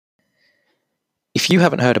If you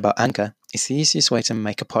haven't heard about Anchor, it's the easiest way to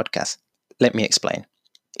make a podcast. Let me explain.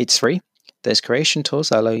 It's free. There's creation tools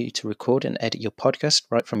that allow you to record and edit your podcast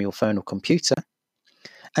right from your phone or computer.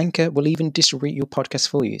 Anchor will even distribute your podcast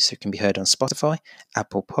for you so it can be heard on Spotify,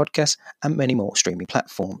 Apple Podcasts, and many more streaming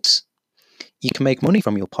platforms. You can make money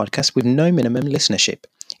from your podcast with no minimum listenership.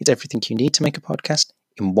 It's everything you need to make a podcast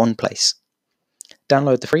in one place.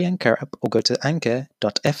 Download the free Anchor app or go to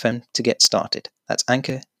anchor.fm to get started. That's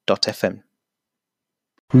anchor.fm.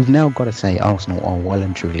 We've now got to say Arsenal are well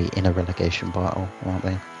and truly in a relegation battle, aren't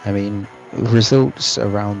they? I mean, results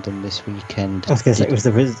around them this weekend. I was going to say it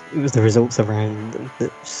was the results around them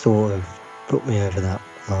that sort of put me over that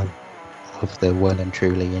line. Of they're well and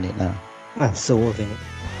truly in it now. Well, sort of in it.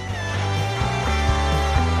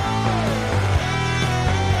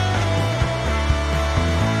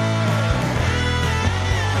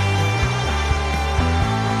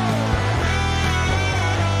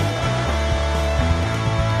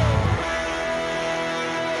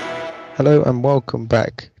 Hello and welcome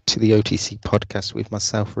back to the OTC podcast with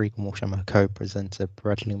myself, Regan Walsh, and my co-presenter,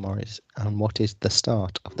 Bradley Morris. And what is the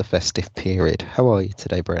start of the festive period? How are you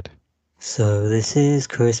today, Brad? So this is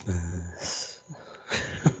Christmas.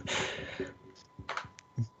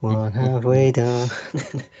 What have we done?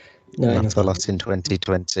 Not a lot in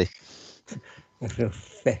 2020. I feel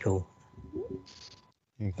fickle.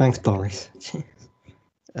 Thanks, Boris.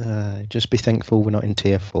 Just be thankful we're not in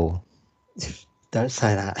tier 4. Don't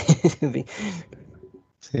say that.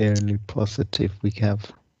 It's the only positive we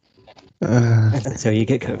have. So you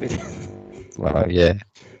get COVID. Well, yeah.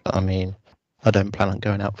 I mean, I don't plan on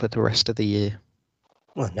going out for the rest of the year.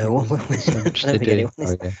 Well, no one will. I don't think anyone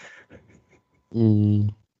is.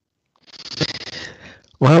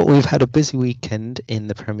 Well, we've had a busy weekend in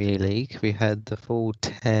the Premier League. We had the full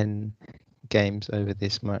 10 games over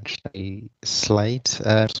this match day slate.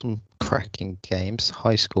 Some cracking games,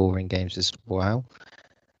 high-scoring games as well.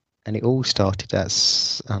 And it all started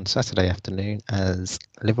on Saturday afternoon as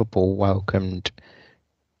Liverpool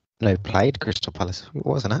played Crystal Palace. It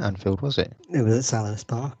wasn't at Anfield, was it? It was at Selhurst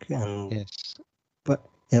Park, and yes. But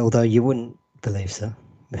although you wouldn't believe so.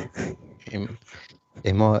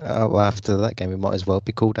 It might. After that game, it might as well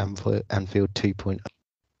be called Anfield 2.0.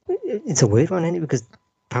 It's a weird one, isn't it? Because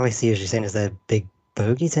Palace are usually seen as their big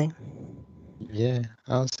bogey team. Yeah,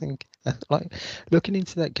 I was thinking, looking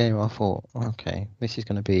into that game, I thought, okay, this is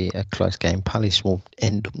going to be a close game. Palace will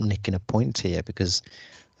end up nicking a point here because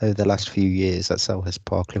over the last few years at Selhurst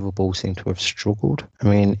Park, Liverpool seem to have struggled. I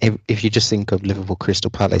mean, if you just think of Liverpool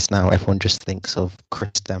Crystal Palace now, everyone just thinks of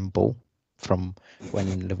Crystal from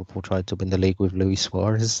when Liverpool tried to win the league with Luis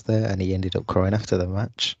Suarez there, and he ended up crying after the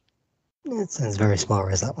match. It sounds very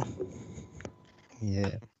Suarez, that one.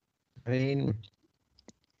 Yeah. I mean,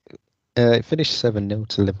 it finished 7-0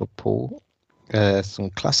 to Liverpool.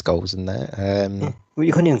 Some class goals in there. Well,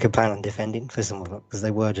 you couldn't even complain on defending for some of them because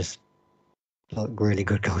they were just really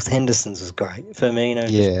good goals. Henderson's was great. Firmino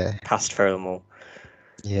just passed through them all.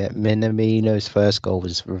 Yeah, Minamino's first goal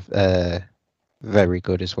was very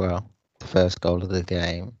good as well. The first goal of the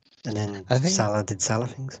game. And then Salah did Salah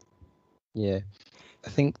things. Yeah. I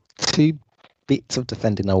think two bits of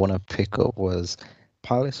defending I want to pick up was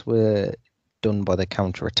Palace were done by the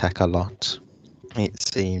counter-attack a lot, it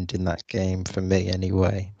seemed, in that game, for me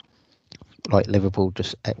anyway. Like Liverpool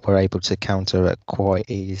just were able to counter it quite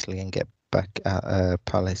easily and get back at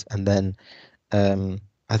Palace. And then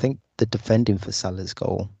I think the defending for Salah's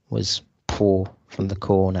goal was poor from the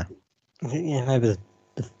corner. Yeah, maybe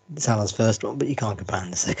the Salah's first one, but you can't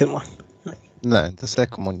complain the second one. No, the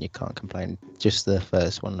second one you can't complain. Just the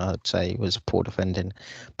first one, I'd say, was poor defending.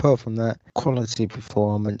 Apart from that, quality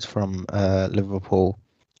performance from Liverpool.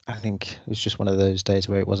 I think it was just one of those days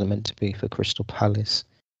where it wasn't meant to be for Crystal Palace.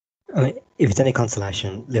 I mean, if it's any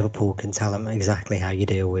consolation, Liverpool can tell them exactly how you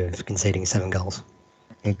deal with conceding 7 goals.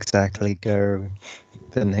 Exactly. Go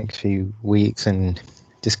the next few weeks and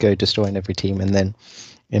just go destroying every team, and then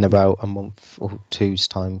in about a month or two's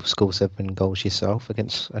time, score 7 goals yourself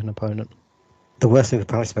against an opponent. The worst thing for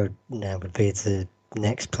Palace now would be the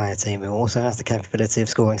next player team who also has the capability of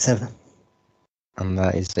scoring 7. And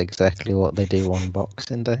that is exactly what they do on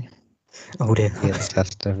Boxing Day. Oh dear. Yes,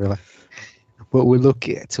 that's definitely. But we'll look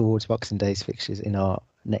towards Boxing Day's fixtures in our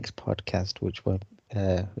next podcast, which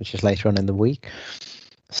is later on in the week.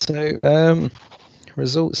 So,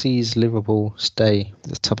 result sees Liverpool stay at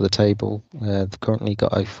the top of the table. They've currently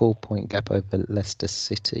got a 4-point gap over Leicester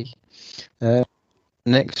City.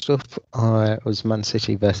 Next up was Man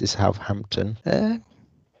City versus Southampton. Wasn't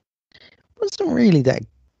really that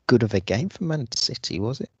good of a game for Man City,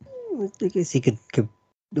 was it? I guess you could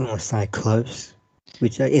almost say close.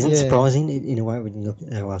 which isn't surprising in a way when you look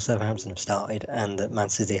at how well Southampton have started and that Man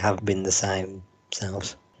City have been the same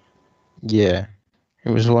selves. Yeah, it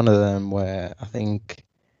was one of them where I think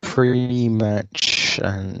pre-match,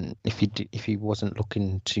 and if you wasn't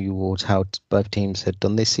looking towards how both teams had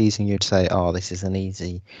done this season, you'd say, "Oh, this is an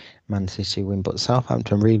easy Man City win." But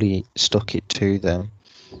Southampton really stuck it to them.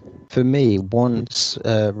 For me, once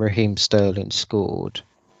Raheem Sterling scored,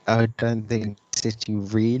 I don't think City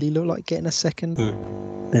really looked like getting a second.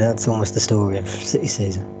 But that's almost the story of City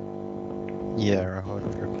season. Yeah,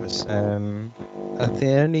 100%.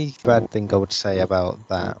 The only bad thing I would say about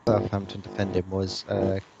that Southampton defending was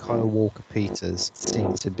Kyle Walker-Peters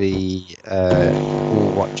seemed to be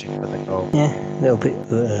all watching for the goal. Yeah, a little bit.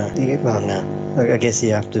 Well, no, I guess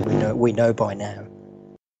you have to. We know by now.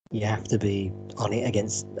 You have to be on it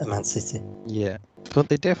against a Man City. Yeah, but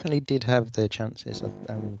they definitely did have their chances.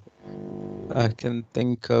 I can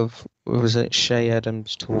think of, was it Shea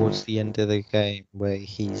Adams towards the end of the game where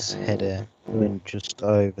his header went just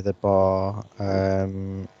over the bar. I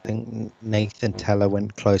think Nathan Teller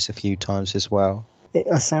went close a few times as well.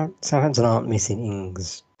 Southampton aren't missing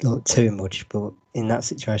Ings too much, but in that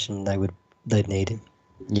situation they'd need him.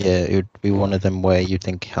 Yeah, it would be one of them where you'd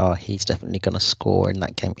think, oh, he's definitely going to score in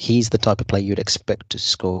that game. He's the type of player you'd expect to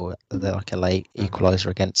score like a late equaliser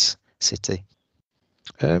against City.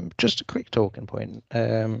 Just a quick talking point.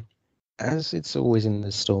 As it's always in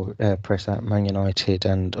the story, press at Man United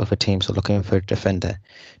and other teams are looking for a defender,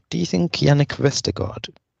 do you think Yannick Vestergaard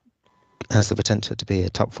has the potential to be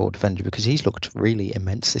a top 4 defender? Because he's looked really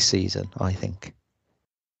immense this season, I think.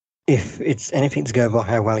 If it's anything to go by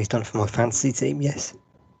how well he's done for my fantasy team, yes.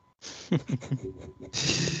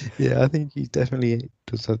 Yeah, I think he definitely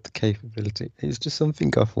does have the capability. It's just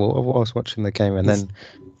something I thought of while I was watching the game, and then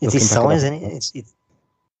it's his size, isn't it? It's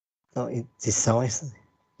his size.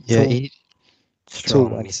 Yeah, he's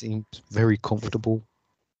tall and he seems very comfortable,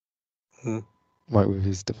 like with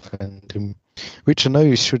his defending, which I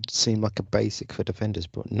know should seem like a basic for defenders,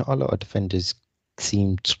 but not a lot of defenders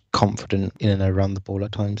seemed confident in and around the ball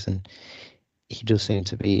at times, and he does seem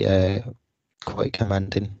to be quite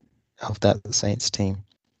commanding of that Saints team.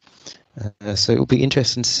 So it'll be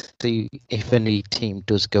interesting to see if any team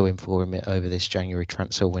does go in for him over this January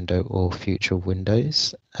transfer window or future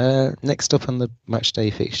windows. Next up on the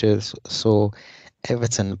matchday fixtures, saw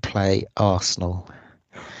Everton play Arsenal.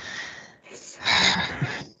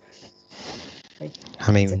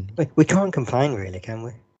 I mean, we can't complain, really, can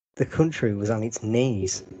we? The country was on its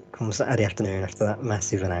knees come Saturday afternoon after that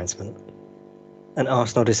massive announcement, and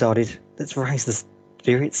Arsenal decided, let's raise the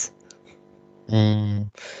spirits.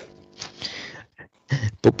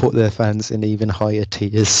 But put their fans in even higher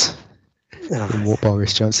tiers than what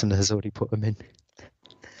Boris Johnson has already put them in.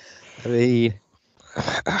 I mean,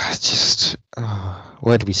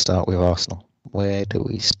 where do we start with Arsenal? Where do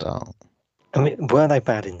we start? I mean, were they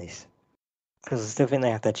bad in this? Because I still think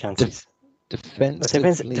they have their chances.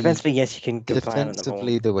 Defensively, yes, you can complain.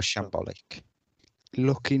 Defensively, they were shambolic.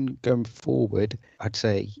 Going forward, I'd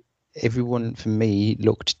say everyone for me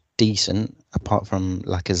looked decent apart from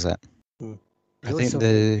Lacazette. I think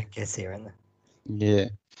Nketiah, aren't they? Yeah,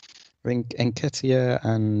 I think Nketiah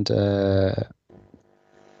and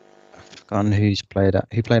I've forgotten who played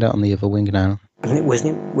out on the other wing now.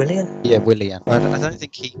 Wasn't it Willian? Yeah, Willian. I don't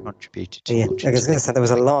think he contributed too much. I was going to say there was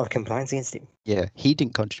a lot of complaints against him. Yeah, he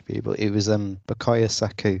didn't contribute, but it was Bukayo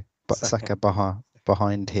Saka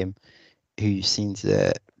behind him who seemed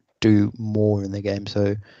to do more in the game.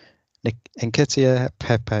 So Nketiah,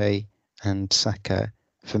 Pepe, and Saka,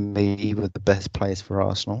 for me, were the best players for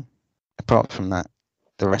Arsenal. Apart from that,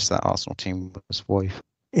 the rest of that Arsenal team was woeful.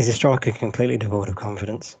 He's a striker completely devoid of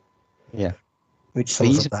confidence. Yeah. Which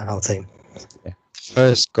sums up that whole team. Yeah.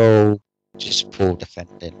 First goal, just poor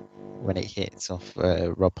defending when it hits off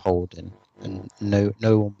Rob Holding. And no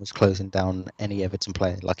one was closing down any Everton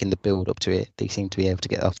player. Like in the build-up to it, they seemed to be able to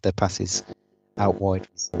get off their passes out wide.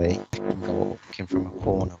 They go looking from a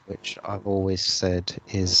corner, which I've always said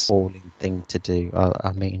is a falling thing to do.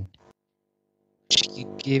 I mean, you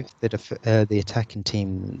give the attacking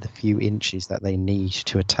team the few inches that they need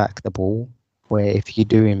to attack the ball, where if you're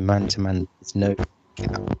doing man-to-man, there's no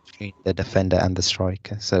gap between the defender and the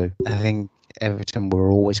striker. So I think Everton were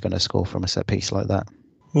always going to score from a set piece like that.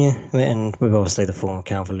 Yeah, and we've obviously the form of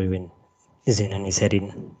Calvert-Lewin is in and his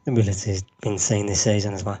heading ability has been seen this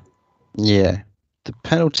season as well. Yeah, the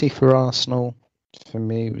penalty for Arsenal, for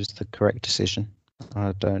me, was the correct decision.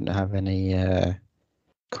 I don't have any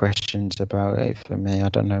questions about it. For me, I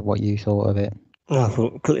don't know what you thought of it. I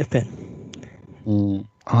thought it could have been.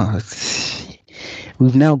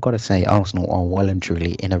 we've now got to say Arsenal are well and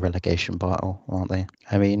truly in a relegation battle, aren't they?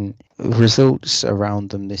 I mean, results around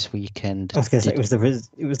them this weekend. I was going to say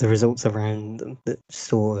it was the results around them that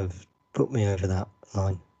sort of put me over that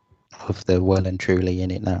line. Of they're well and truly in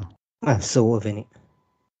it now. Well, sort of in it.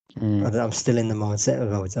 Mm. I'm still in the mindset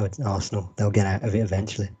of it's Arsenal. They'll get out of it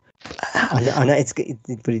eventually. I know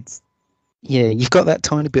but it's Yeah, you've got that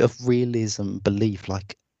tiny bit of realism, belief,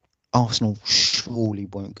 like Arsenal surely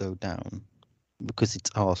won't go down because it's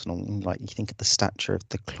Arsenal. And like you think of the stature of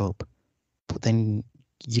the club, but then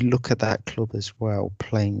you look at that club as well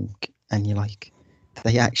playing, and you're like,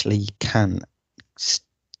 they actually can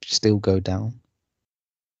still go down.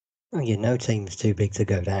 no team's too big to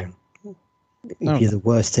go down. No. If you're the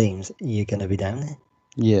worst teams, you're going to be down there.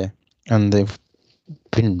 Yeah, and they've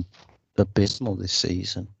been abysmal this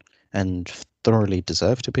season and thoroughly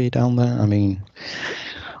deserve to be down there. I mean,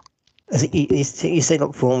 You say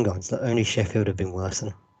like form guides, that only Sheffield have been worse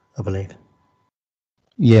than, I believe.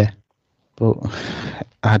 yeah, but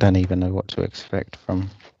I don't even know what to expect from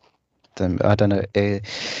them. I don't know.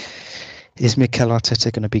 Is Mikel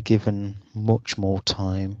Arteta going to be given much more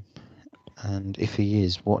time? And if he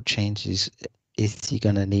is, what changes is he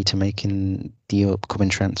going to need to make in the upcoming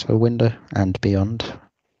transfer window and beyond?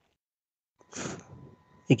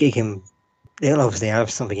 He'll obviously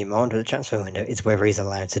have something in mind with the transfer window. It's whether he's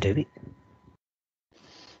allowed to do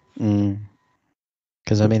it.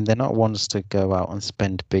 Because I mean, they're not ones to go out and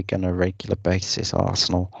spend big on a regular basis.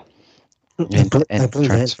 Arsenal in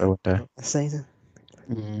transfer window. Season.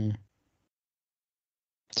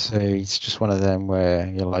 So it's just one of them where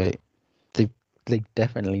you're like, they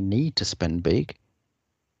definitely need to spend big.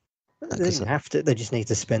 They don't have to. They just need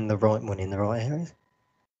to spend the right money in the right areas.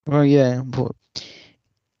 Well, yeah, but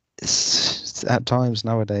at times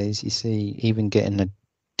nowadays you see even getting a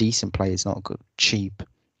decent player is not good, cheap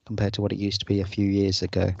compared to what it used to be a few years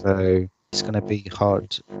ago. So it's going to be hard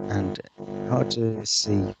to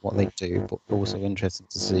see what they do, but also interesting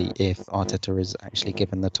to see if Arteta is actually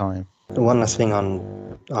given the time. The one last thing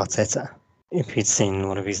on Arteta, if you'd seen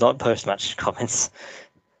one of his like post-match comments,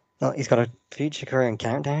 he's got a future career in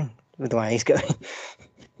countdown with the way he's going.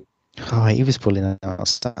 Oh, he was pulling out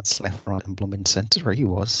stats left, right, and blooming centre. He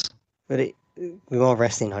was. But we were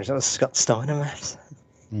resting. I was Scott Steiner maths.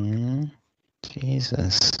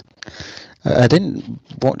 Jesus. I didn't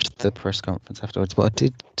watch the press conference afterwards, but I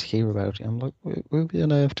did hear about it. I'm like, who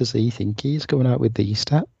on earth does he think he's coming out with these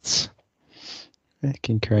stats?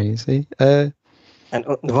 Fucking crazy. And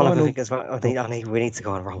the one other thing as well, we need to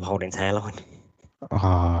go on Rob Holding's hairline.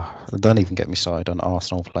 Don't even get me started on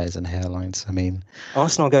Arsenal players and hairlines. I mean,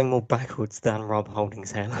 Arsenal going more backwards than Rob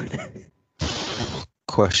Holding's hairline.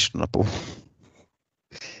 Questionable.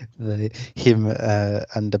 Him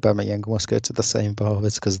and Aubameyang must go to the same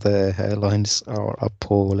barbers because their hairlines are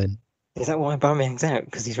appalling. Is that why Aubameyang's out?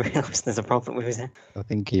 Because he's realised there's a problem with his hair? I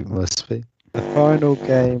think it must be. The final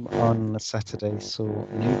game on Saturday saw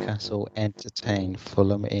Newcastle entertain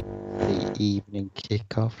Fulham in the evening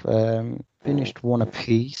kickoff. Finished 1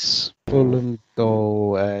 apiece. Fulham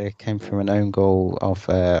goal came from an own goal of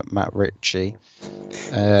Matt Ritchie.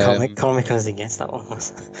 Comical as he gets, that one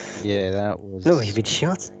was. Yeah, that was. Look, he'd been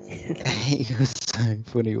shot. It was so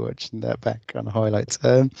funny watching that back on highlights.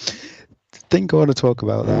 The thing I want to talk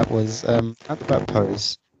about that was at the back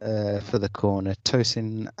post. For the corner,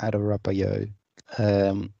 Tosin Adarabioyo,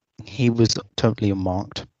 he was totally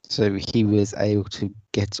unmarked, so he was able to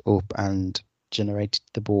get up and generate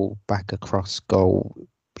the ball back across goal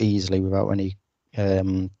easily without any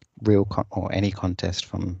any contest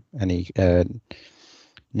from any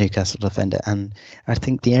Newcastle defender. And I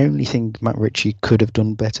think the only thing Matt Ritchie could have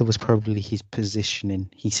done better was probably his positioning.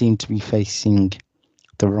 He seemed to be facing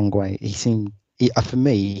the wrong way. For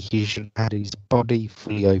me, he should have had his body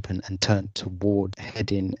fully open and turned toward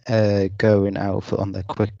heading, going out on the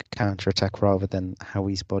quick counter-attack rather than how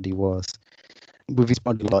his body was. With his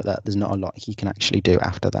body like that, there's not a lot he can actually do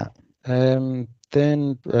after that.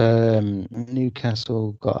 Then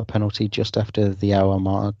Newcastle got a penalty just after the hour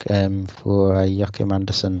mark for a Joachim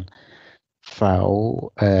Andersen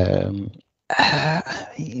foul.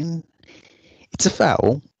 It's a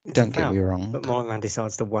foul. Don't get me wrong. But my man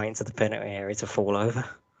decides to wait into the penalty area to fall over.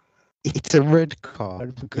 It's a red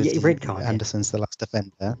card because red card, Anderson's the last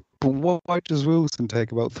defender. But why does Wilson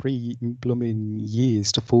take about 3 blooming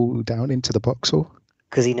years to fall down into the box hole?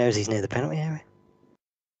 Because he knows he's near the penalty area.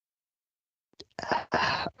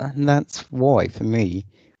 And that's why, for me,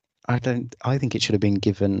 I think it should have been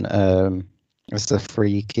given as the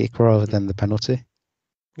free kick rather than the penalty.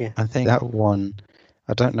 Yeah. I think that one,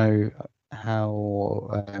 I don't know how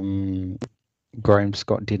Graham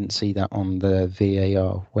Scott didn't see that on the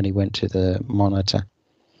VAR when he went to the monitor,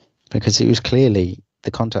 because it was clearly,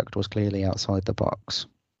 the contact was clearly outside the box.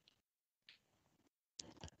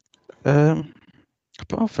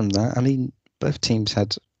 Apart from that, I mean, both teams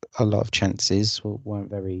had a lot of chances, weren't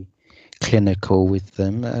very clinical with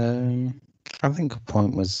them. I think a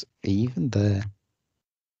point was even there.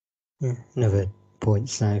 Yeah, another point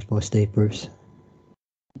saved by Steve Bruce.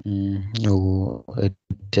 Or a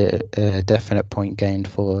definite point gained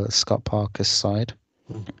for Scott Parker's side.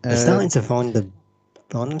 They're starting to find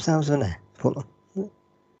themselves, aren't they? Fulham.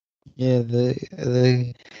 Yeah,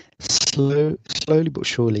 the slowly but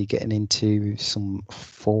surely getting into some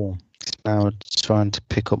form. Now trying to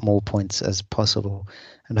pick up more points as possible,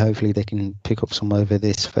 and hopefully they can pick up some over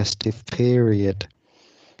this festive period.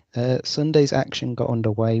 Sunday's action got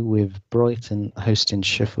underway with Brighton hosting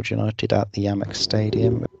Sheffield United at the Amex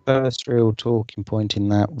Stadium. First real talking point in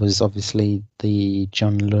that was obviously the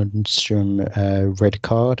John Lundstrom red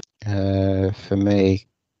card. For me,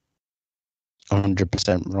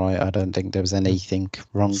 100% right. I don't think there was anything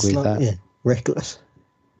wrong with that. Yeah, reckless.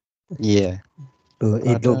 Yeah. But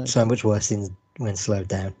it looked so much worse when slowed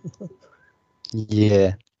down.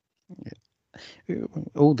 Yeah.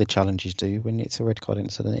 All the challenges do. When it's a red card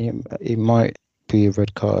incident, it might be a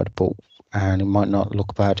red card, and it might not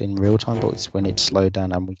look bad in real time, but it's when it's slowed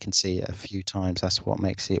down and we can see it a few times, that's what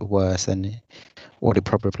makes it worse than what it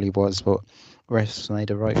probably was. But refs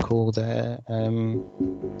made a right call there.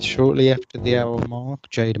 Shortly after the hour mark,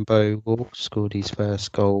 Jayden Bogle scored his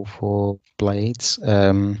first goal for Blades.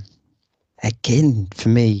 Again, for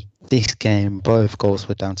me, this game, both goals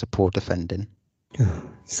were down to poor defending.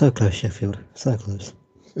 So close, Sheffield. So close.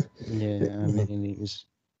 Yeah, I mean, it was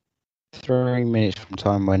 3 minutes from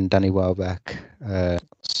time when Danny Welbeck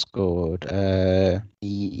scored the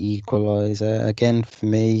equaliser. Again, for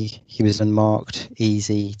me, he was unmarked,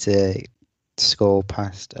 easy to score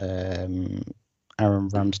past Aaron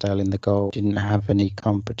Ramsdale in the goal. Didn't have any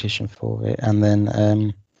competition for it. And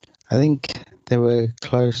then I think they were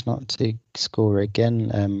close not to score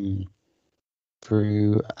again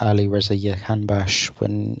through Ali Reza Yahanbash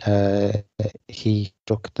when he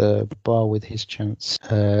struck the bar with his chance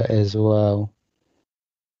as well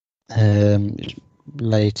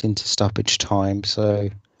late into stoppage time. So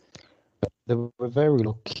they were very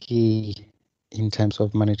lucky in terms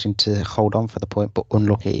of managing to hold on for the point, but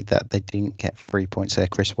unlucky that they didn't get 3 points there.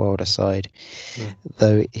 Chris Wilder's side,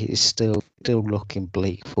 though it is still looking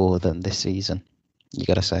bleak for them this season, you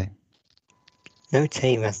got to say. No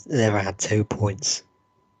team has ever had 2 points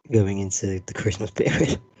going into the Christmas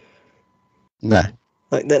period. No.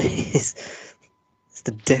 Like, that is... It's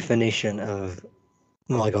the definition of,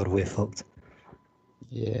 my God, we're fucked.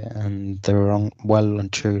 Yeah, and they're well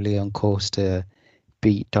and truly on course to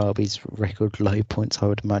beat Derby's record low points, I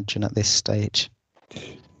would imagine, at this stage.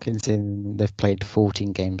 Considering they've played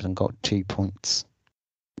 14 games and got 2 points.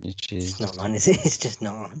 Which is... It's not on, is it? It's just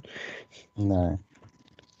not on. No.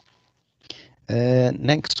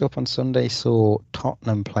 Next up on Sunday saw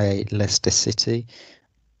Tottenham play Leicester City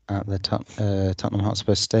at the Tottenham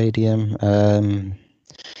Hotspur Stadium.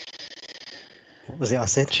 What was it I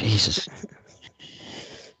said? Jesus.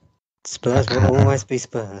 Spurs will always be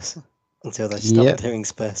Spurs until they stop doing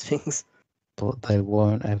Spurs things. But they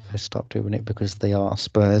won't ever stop doing it because they are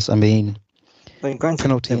Spurs. I mean,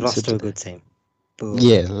 granted, they've lost to a good team. But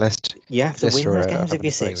yeah, Leicester. You have to win those games if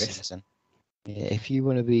you're serious. Season. Yeah, if you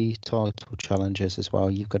want to be title challengers as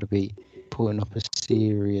well, you've got to be putting up a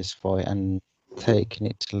serious fight and taking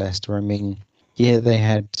it to Leicester. I mean, yeah, they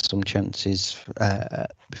had some chances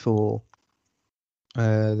before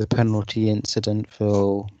the penalty incident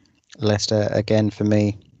for Leicester. Again, for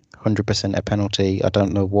me, 100% a penalty. I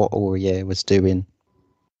don't know what Aurier was doing.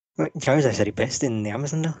 Jose said it best in the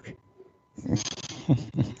Amazon doc.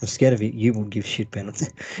 I'm scared of it. You will give shit penalty.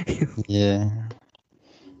 Yeah.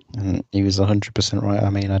 And he was 100% right. I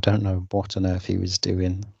mean, I don't know what on earth he was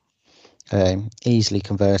doing. Easily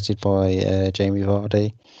converted by Jamie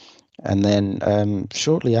Vardy. And then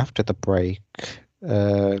shortly after the break,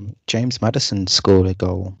 James Maddison scored a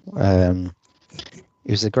goal.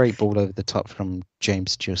 It was a great ball over the top from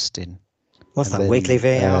James Justin. What's that, weekly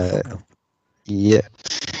VAR? Yeah.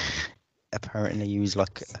 Apparently he was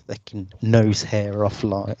like a nose hair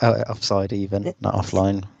offside even, not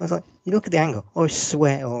offline. I was like, you look at the angle. I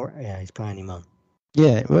swear, he's playing him on.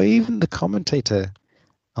 Yeah, well, even the commentator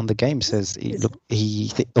on the game says he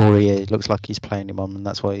looks like he's playing him on, and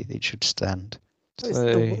that's why it should stand. It's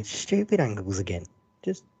the stupid angles again.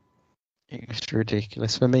 It's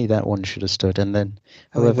ridiculous. For me, that one should have stood, and then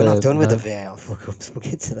we're not done with the VAR fuck-ups. We'll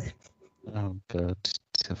get to that. Oh god,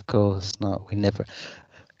 of course not.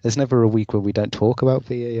 There's never a week where we don't talk about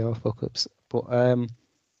VAR fuck-ups. But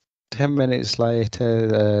 10 minutes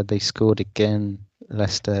later, they scored again.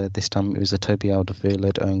 Leicester, this time it was a Toby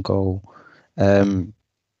Alderweireld own goal. The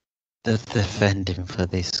defending for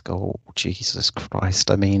this goal, Jesus Christ.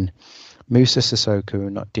 I mean, Musa Sissoko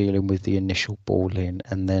not dealing with the initial ball in,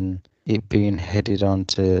 and then it being headed on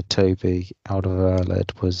to Toby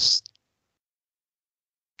Alderweireld was...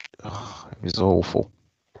 it was awful.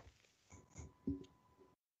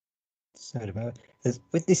 Sad about it.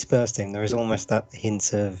 With this Spurs team, there is almost that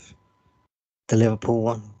hint of the Liverpool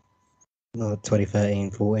one,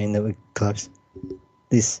 2013-14, that were close.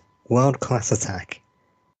 This world-class attack,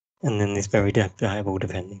 and then this very reliable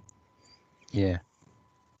defending. Yeah.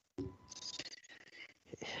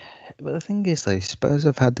 But the thing is, though, Spurs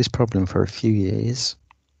have had this problem for a few years.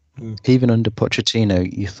 Even under Pochettino,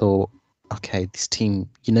 you thought, okay, this team,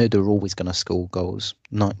 they're always going to score goals.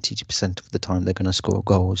 90% of the time they're going to score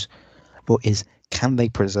goals. But can they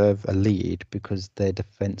preserve a lead because their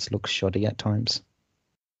defence looks shoddy at times?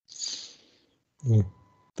 Yeah.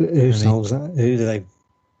 But who solves that? Who do they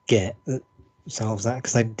get that solves that?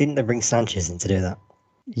 Because didn't they bring Sanchez in to do that?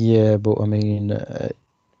 Yeah, but I mean,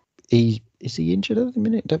 is he injured at the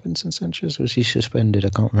minute, Davinson Sanchez? Was he suspended? I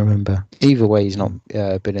can't remember. Either way, he's not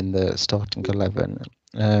been in the starting 11.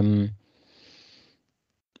 And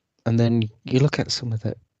then you look at the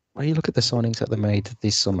signings that they made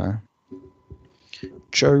this summer.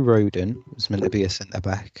 Joe Rodon was meant to be a centre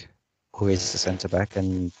back, or is a centre back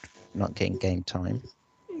and not getting game time.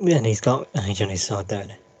 Yeah, and he's got age on his side,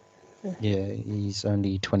 don't he? Yeah, he's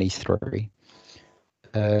only 23.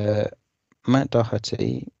 Matt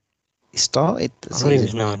Doherty started the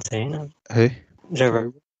season. I thought he was 19. Who?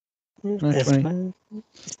 Joe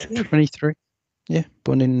No, 23. Yeah,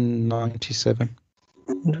 born in 97.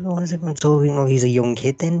 Why is everyone talking like he's a young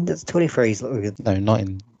kid then? That's 23. He's like good. No, not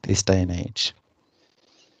in this day and age.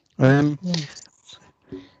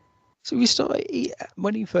 So we started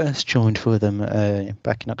when he first joined for them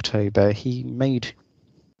back in October. He made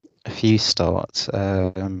a few starts,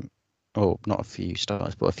 or not a few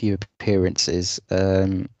starts, but a few appearances.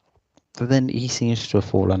 But then he seems to have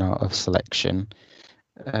fallen out of selection.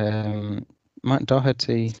 Matt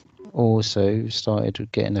Doherty also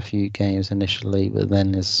started getting a few games initially, but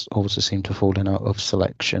then has also seemed to have fallen out of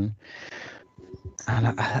selection.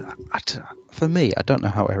 And for me, I don't know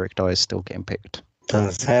how Eric Dyer is still getting picked.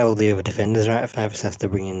 That's how the other defenders are out of favour. Have to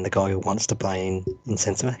bring in the guy who wants to play in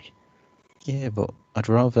centre back. Yeah, but I'd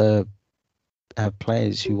rather have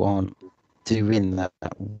players who aren't doing that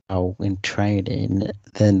well in training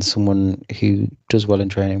than someone who does well in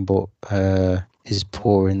training but is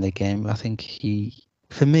poor in the game. I think he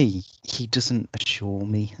doesn't assure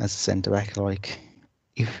me as a centre back. Like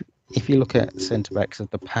if you look at centre backs of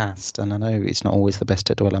the past, and I know it's not always the best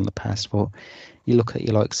to dwell on the past, but you look at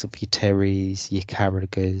your likes of your Terrys, your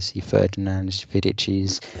Carragers, your Ferdinands, your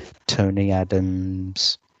Vidic's, Tony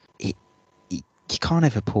Adams. You can't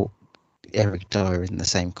ever put Eric Dyer in the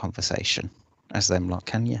same conversation as them, like,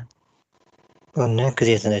 can you? Well, no, because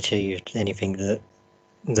he hasn't achieved anything that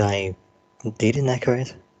they did in their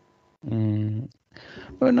careers.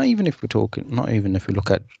 Well, not even if we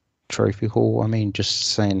look at Trophy Hall. I mean, just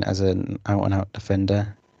saying as an out-and-out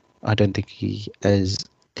defender, I don't think he is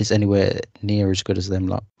anywhere near as good as them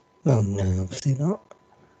lot. Well, no, obviously not.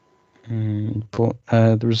 But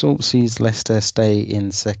the result sees Leicester stay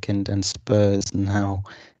in second and Spurs now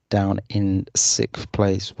down in 6th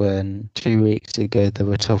place when 2 weeks ago they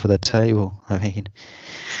were top of the table. I mean,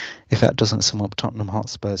 if that doesn't sum up Tottenham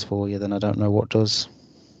Hotspurs for you, then I don't know what does.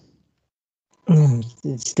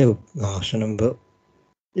 It's still harsh on them, but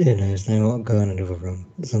who knows, they might go on another run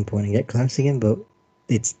at some point and get close again, but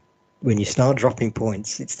it's when you start dropping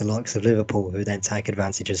points, it's the likes of Liverpool who then take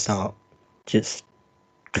advantage and start just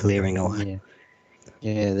clearing away.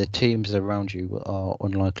 Yeah, the teams around you are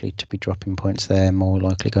unlikely to be dropping points. They're more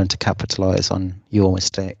likely going to capitalise on your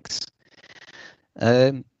mistakes.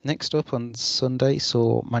 Next up on Sunday,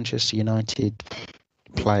 saw Manchester United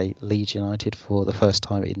play Leeds United for the first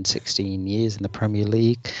time in 16 years in the Premier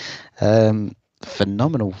League.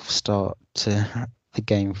 Phenomenal start to the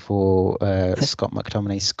game for Scott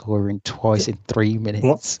McTominay, scoring twice in 3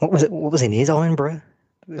 minutes. What was it? What was in his iron, bro?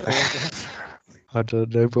 I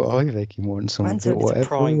don't know, but I think he won some of it, whatever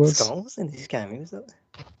prime it was. goals in this game. Was that?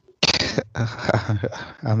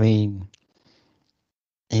 I mean,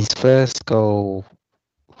 his first goal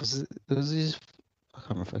was his. I can't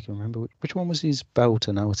remember if I can remember which one was his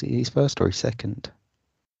belter. Now was it his first or his second?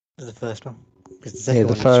 It was the first one. Because the second the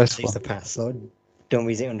one first receives one. the pass, so don't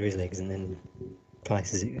raise it under his legs and then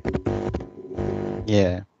places it.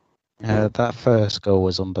 Yeah. That first goal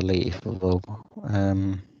was unbelievable.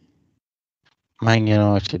 Man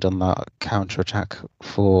United on that counter attack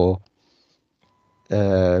for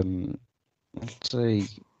I'd say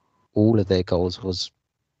all of their goals was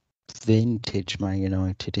vintage Man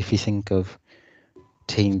United. If you think of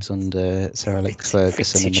teams under Sir Alex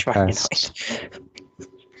Ferguson in the Vintage Man past,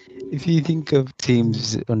 if you think of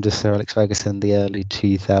teams under Sir Alex Ferguson in the early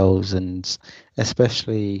 2000s,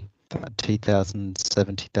 especially that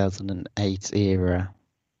 2007 2008 era,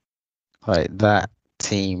 like that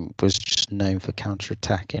team was just known for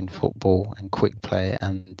counter-attacking football and quick play,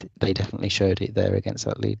 and they definitely showed it there against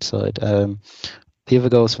that Leeds side. The other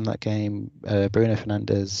goals from that game, Bruno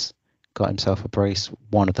Fernandes got himself a brace,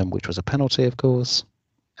 one of them which was a penalty, of course.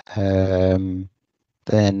 Then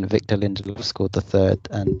Victor Lindelof scored the third,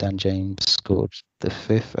 and Dan James scored the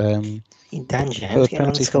fifth. Dan James for getting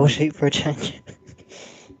on the score sheet for a change.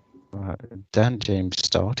 Dan James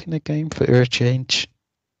starting a game for a change,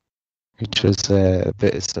 which was a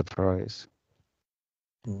bit of a surprise.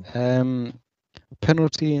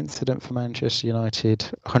 Penalty incident for Manchester United,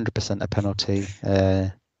 100% a penalty.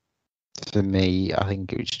 For me, I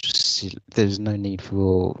think it was just there's no need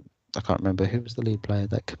for. I can't remember who was the lead player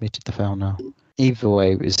that committed the foul now. Either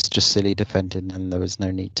way, it was just silly defending, and there was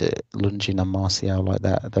no need to lunge in on Martial like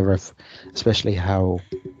that. The ref, especially how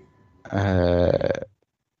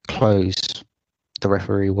close the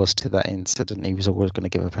referee was to that incident, he was always going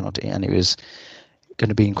to give a penalty, and it was going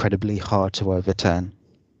to be incredibly hard to overturn.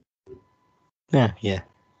 Yeah.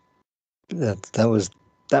 That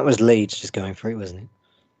was Leeds just going for it, wasn't it?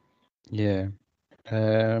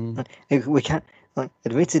 Yeah. We can't,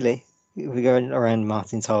 admittedly, if we go around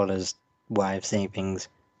Martin Tyler's way of seeing things,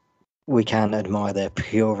 we can admire their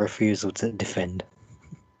pure refusal to defend.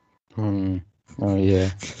 Oh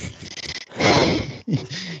yeah.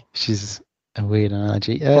 She's a weird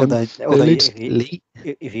analogy. Although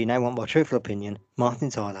if you now want my truthful opinion, Martin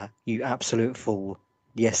Tyler, you absolute fool.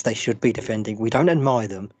 Yes, they should be defending. We don't admire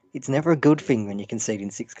them. It's never a good thing when you're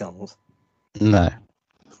conceding 6 goals. No.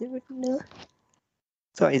 No.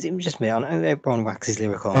 Sorry, is it just me? I know everyone waxes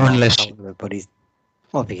lyrical. But he's.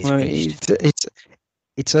 I think he's finished.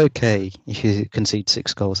 It's okay if you concede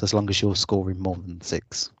 6 goals as long as you're scoring more than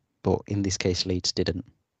 6. But in this case, Leeds didn't.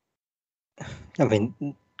 I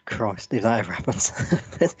mean, Christ, if that ever happens.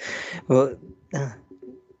 Well, I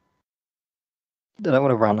don't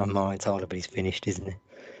want to rant on my Tyler, but he's finished, isn't he?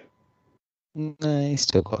 No, he's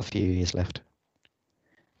still got a few years left.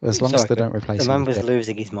 As long as they don't replace him. The man was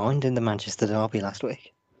losing his mind in the Manchester derby last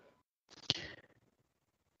week.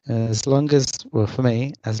 As long as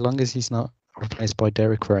he's not replaced by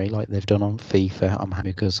Derek Ray like they've done on FIFA, I'm happy,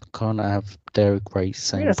 because I can't have Derek Ray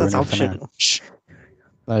saying Bruno Fernandes.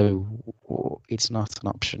 No, it's not an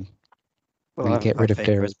option. Well, we get rid of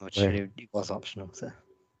Derek as much. It was optional, so.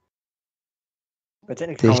 But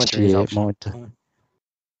this year,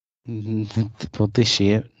 this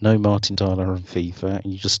year, no Martin Tyler on FIFA,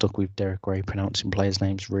 and you just stuck with Derek Ray pronouncing players'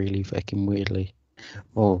 names really fucking weirdly.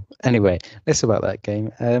 Well, anyway, less about that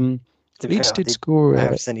game. Leeds did score. I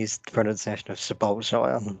have seen his pronunciation of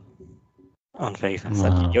Sabolshire on FIFA,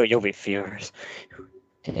 so you'll be furious.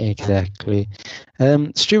 Exactly.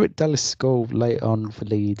 Stuart Dallas' goal late on for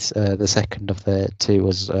Leeds, the second of the 2,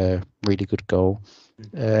 was a really good goal.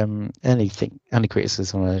 Only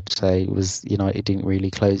criticism I'd say was United didn't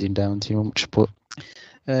really close him down too much, but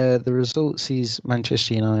the result sees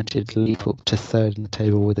Manchester United leap up to 3rd in the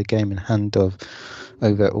table with a game in hand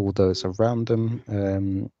over all those around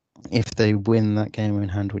them. If they win that game in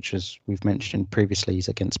hand, which, as we've mentioned previously, is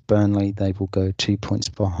against Burnley, they will go 2 points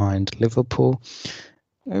behind Liverpool.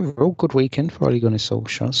 Overall, good weekend for Ole Gunnar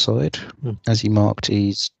Solskjaer's side, as he marked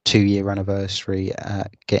his 2-year anniversary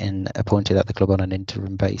at getting appointed at the club on an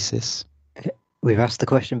interim basis. We've asked the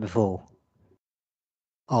question before.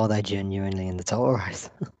 Are they genuinely in the title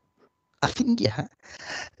race? I think, yeah.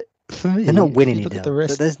 For me, they're not winning it, though.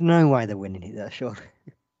 There's no way they're winning it, though, sure.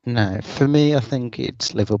 No, for me, I think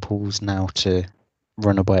it's Liverpool's now to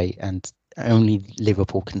run away, and only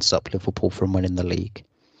Liverpool can stop Liverpool from winning the league.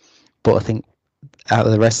 But I think out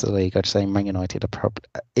of the rest of the league, I'd say Man United are probably,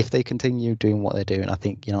 if they continue doing what they're doing, I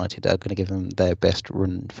think United are going to give them their best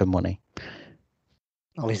run for money.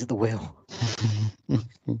 Oh, he's at the wheel.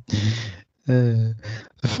 The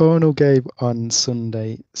final game on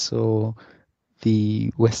Sunday saw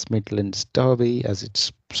the West Midlands derby, as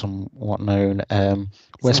it's somewhat known.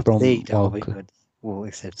 West Brom. We'll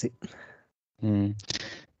accept it.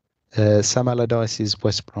 Sam Allardyce's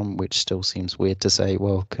West Brom, which still seems weird to say,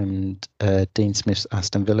 welcomed Dean Smith's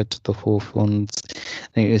Aston Villa to the forefront. I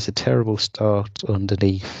think it was a terrible start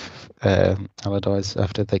underneath Allardyce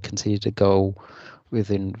after they conceded a goal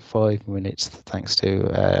within 5 minutes, thanks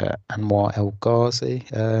to Anwar El Ghazi.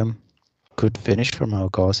 Good finish from El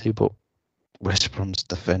Ghazi, but West Brom's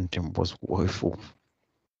defending was woeful.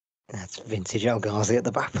 That's vintage El Ghazi at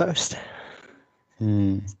the back post.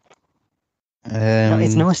 No,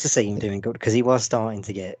 It's nice to see him doing good because he was starting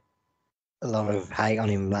to get a lot of hate on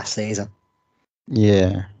him last season.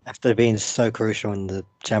 Yeah. After being so crucial in the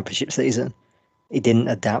Championship season, he didn't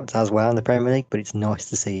adapt as well in the Premier League, but it's nice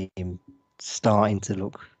to see him starting to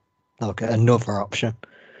look like another option.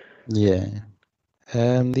 Yeah.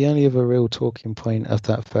 The only other real talking point of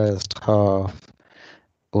that first half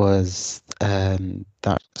was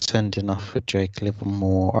that sending off for Jake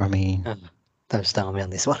Livermore. I mean, Don't start me on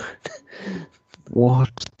this one.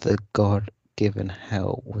 what the God-given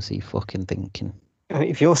hell was he fucking thinking? I mean,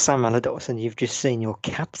 if you're Sam Allardyce and you've just seen your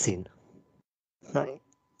captain, like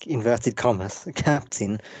inverted commas,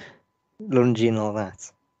 captain, lunging and all that,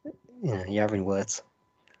 you're having words.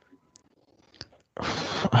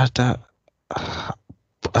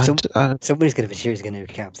 Somebody's going to be sure he's going to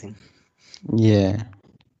be captain. Yeah.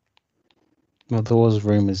 Well, there was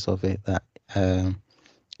rumours of it that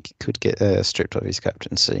he could get stripped of his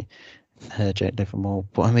captaincy, Jake Livermore.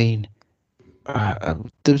 But I mean,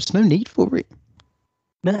 there's no need for it.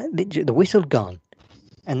 No, the whistle gone,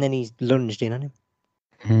 and then he's lunged in on him.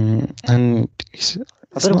 And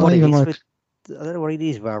I don't know what it is. I don't know what it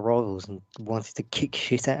is with our rivals and wanted to kick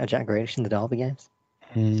shit out of Jack Grealish in the Derby games.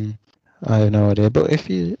 I have no idea. But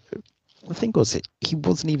the thing was, he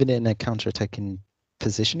wasn't even in a counter-attacking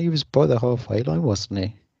position. He was by the halfway line, wasn't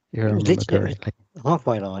he? You remember correctly.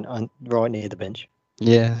 Halfway line, and right near the bench.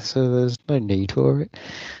 Yeah, so there's no need for it.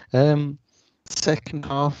 Second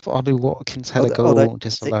half, Ollie Watkins had a goal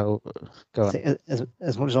disallowed. Go on.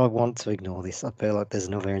 As much as I want to ignore this, I feel like there's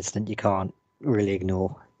another incident you can't really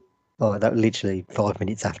ignore. Oh, that literally 5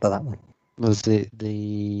 minutes after that one. Was it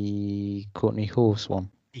the Courtney Horse one?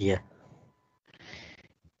 Yeah.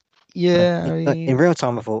 Yeah, in real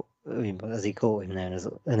time I thought, as he caught him there,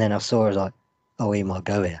 and then I saw, I was like, oh, he might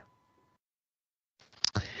go here.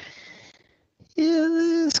 Yeah,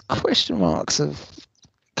 there's question marks of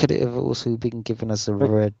could it have also been given as a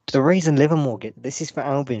red? The reason Livermore this is for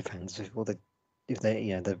Albion fans, if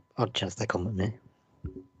they the odd chance they come up there.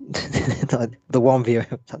 The one viewer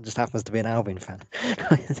that just happens to be an Albion fan.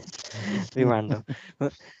 Be random.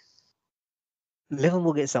 But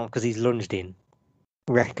Livermore gets on because he's lunged in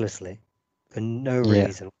recklessly for no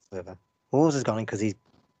reason whatsoever. Horse has gone in because he's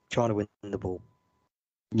trying to win the ball.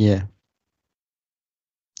 Yeah.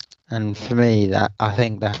 And for me, I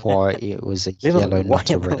think that's why it was a yellow, not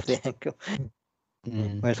a red. The ankle.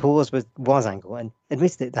 Whereas Horse was ankle, and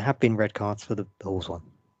admittedly there have been red cards for the Horse one.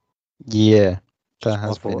 Yeah, that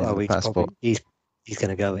has been in the past. He's going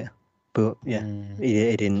to go here, but yeah,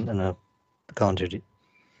 he didn't, and I can't judge it.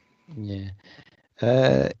 Yeah.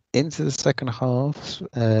 Into the second half,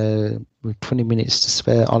 with 20 minutes to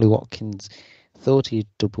spare, Ollie Watkins thought he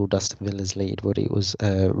doubled Aston Villa's lead, but it was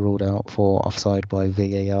ruled out for offside by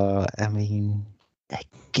VAR. I mean,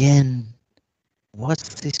 again,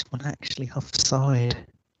 what's this one actually offside?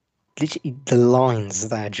 Literally, the lines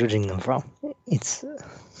they're judging them from, it's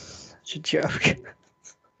such a joke.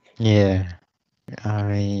 Yeah, I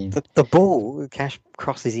mean, the ball, Cash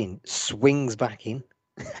crosses in, swings back in.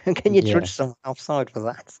 How can you judge someone offside for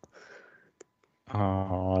that?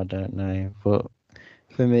 Oh, I don't know, but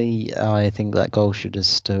for me, I think that goal should have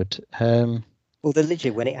stood. Well,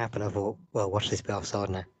 literally, when it happened, I thought, well, watch this be offside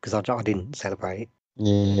now, because I didn't celebrate it.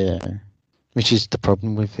 Yeah, which is the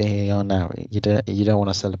problem with VAR now. You don't want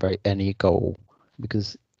to celebrate any goal,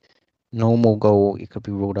 because normal goal, it could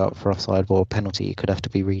be ruled out for offside, or a penalty, it could have to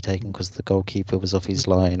be retaken because the goalkeeper was off his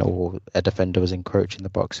line, or a defender was encroaching the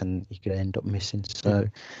box, and you could end up missing. So,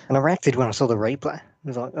 and I reacted when I saw the replay. I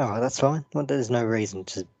was like, oh, that's fine. Well, there's no reason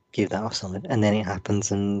to give that offside, and then it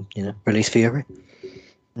happens, and release Fury.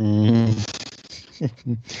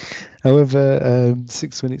 However,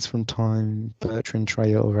 6 minutes from time, Bertrand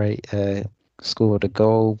Traoré scored a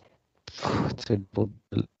goal to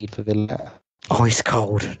lead for Villa. Ice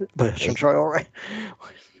cold, Bertrand Traoré.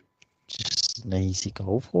 Just an easy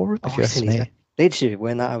goal for him, if you ask me. Literally,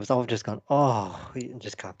 when I've just gone, oh, and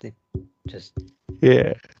just clapped him.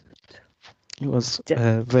 Yeah. It was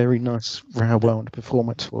a very nice, well-rounded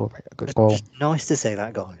performance for a good goal. Just nice to see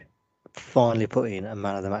that guy finally put in a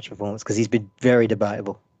man of the match performance, because he's been very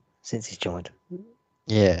debatable since he's joined.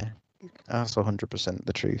 Yeah, that's 100%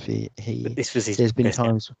 the truth. This was his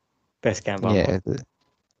best game. Yeah.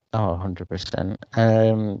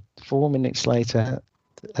 100%. 4 minutes later,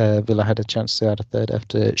 Villa had a chance to add a third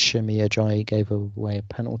after Shemi Ajayi gave away a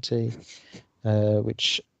penalty,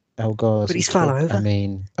 which El But he's Ghazi fell took. over. I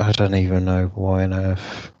mean, I don't even know why on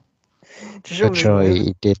earth Surely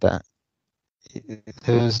he Ajayi did that.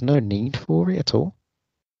 There was no need for it at all.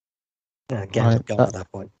 no, game's gone at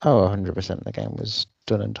that point. 100% the game was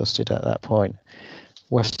done and dusted at that point.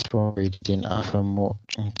 West Brom really didn't offer much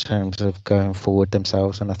in terms of going forward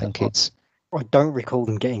themselves, and I think it's... I don't recall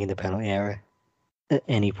them getting in the penalty area at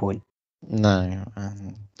any point. No.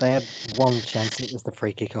 They had one chance, and it was the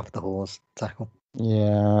free kick off the Hawes tackle.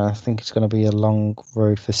 Yeah, I think it's going to be a long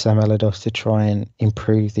road for Sam Allardyce to try and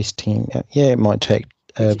improve this team. Yeah, it might take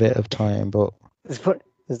a bit of time, but...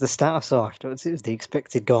 There's the stat I saw afterwards. It was the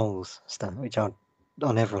expected goals stat, which I'll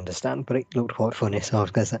never understand, but it looked quite funny. So I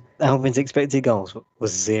was going to say Alvin's expected goals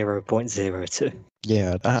was 0.02.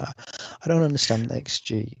 Yeah, I don't understand the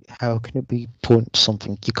XG. How can it be point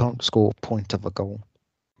something? You can't score a point of a goal.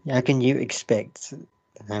 How can you expect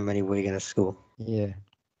how many we're going to score? Yeah,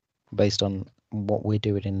 based on what we're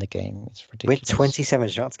doing in the game, it's We ridiculous. had 27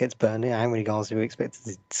 shots against Burnley. How many goals do we expect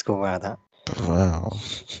to score out of that? Wow.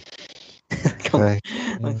 Come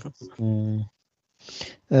on.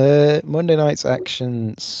 Monday night's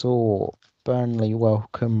action saw Burnley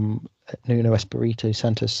welcome Nuno Espirito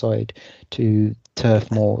Santos' side to Turf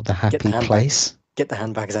Moor, the happy place. Get the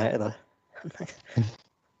handbags out of there.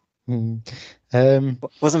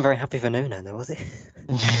 Wasn't very happy for Nuno, though, was he?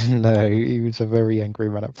 No, he was a very angry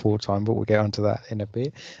man at full time, but we'll get onto that in a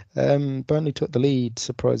bit. Burnley took the lead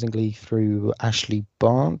surprisingly through Ashley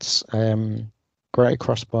Barnes. Great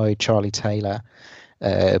cross by Charlie Taylor,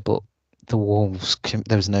 but the Wolves,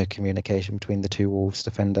 there was no communication between the two Wolves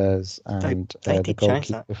defenders and the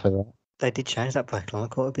goalkeeper for that. They did change that back line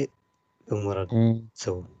quite a bit from what I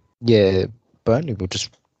saw. Yeah, Burnley were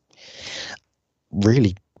just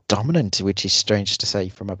really dominant, which is strange to say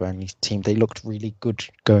from a Burnley team. They looked really good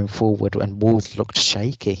going forward, and Wolves looked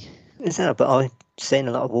shaky. Is that? But I've seen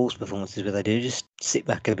a lot of Wolves performances where they do just sit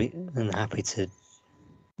back a bit and happy to,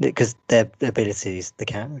 because their ability is the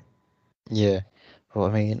counter. Yeah, well,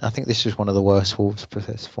 I mean, I think this was one of the worst Wolves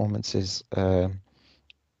performances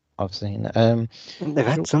I've seen. They've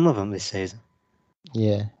had some of them this season.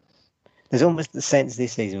 Yeah, there's almost the sense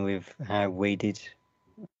this season with how we did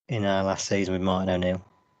in our last season with Martin O'Neill.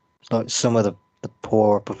 It's like some of the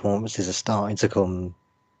poorer performances are starting to come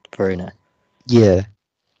through now. Yeah,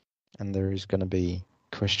 and there is going to be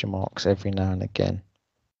question marks every now and again.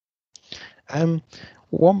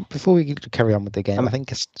 One before we carry on with the game, I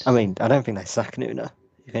don't think they sack Nuno.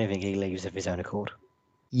 If anything, he leaves of his own accord.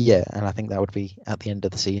 Yeah, and I think that would be at the end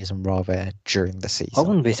of the season rather during the season. I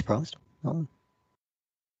wouldn't be surprised.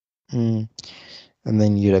 And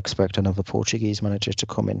then you'd expect another Portuguese manager to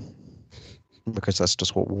come in, because that's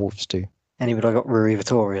just what Wolves do. Anybody got Rui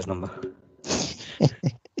Vitoria's number?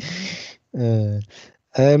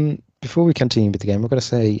 Before we continue with the game, I've got to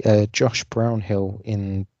say Josh Brownhill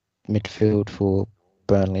in midfield for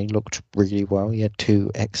Burnley looked really well. He had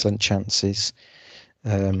 2 excellent chances.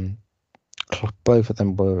 Both of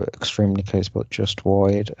them were extremely close, but just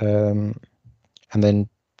wide. And then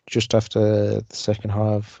just after the second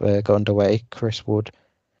half got underway, Chris Wood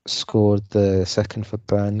scored the second for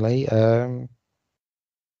Burnley.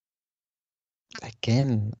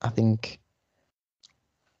 Again, I think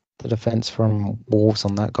the defence from Wolves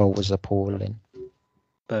on that goal was appalling.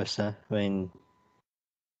 Bursa, I mean,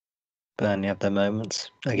 Burnley have their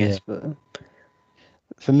moments, I guess. Yeah. But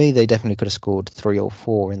for me, they definitely could have scored 3 or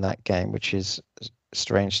 4 in that game, which is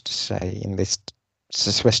strange to say in this,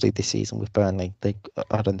 especially this season with Burnley.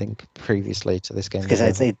 I don't think previously to this game.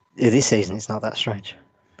 Because this season it's not that strange.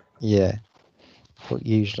 Yeah, but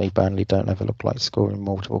usually Burnley don't ever look like scoring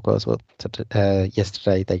multiple goals. But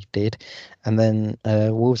yesterday they did, and then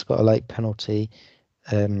Wolves got a late penalty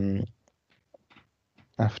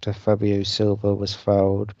after Fabio Silva was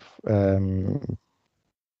fouled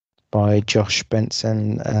by Josh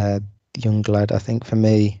Benson, young lad. I think for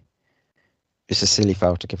me, it's a silly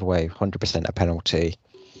foul to give away, 100% a penalty.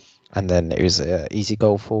 And then it was an easy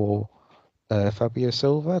goal for Fabio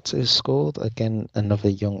Silva to score. Again, another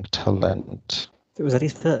young talent. Was that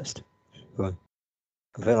his first? I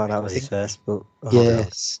feel like that was his first, but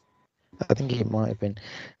yes, I think it might have been.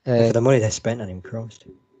 For the money they spent on him, Christ.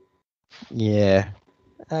 Yeah,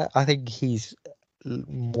 I think he's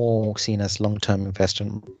more seen as long-term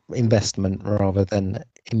investment rather than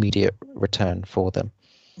immediate return for them.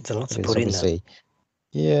 It's a lot to put in there.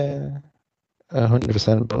 Yeah,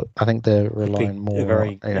 100%. But I think they're relying more. A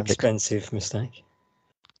very expensive mistake.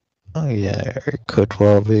 Oh yeah, it could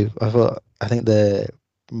well be. I think they're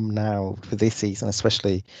now for this season,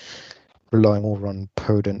 especially relying more on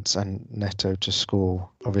Podence and Neto to score.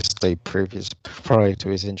 Obviously, prior to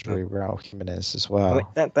his injury, Raul Jimenez as well.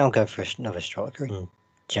 I mean, they'll go for another striker in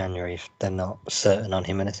January if they're not certain on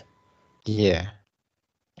Jimenez. Yeah,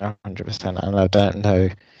 100%. And I don't know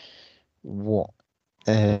what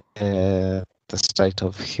the state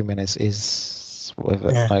of Jimenez is.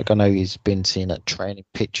 Whether, Yeah. like, I know he's been seen at training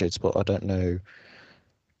pictures, but I don't know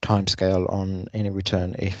timescale on any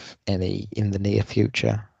return, if any, in the near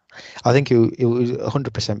future. I think it will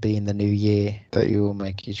 100% be in the new year that he will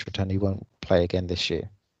make his return. He won't play again this year.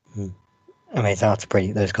 I mean, it's hard to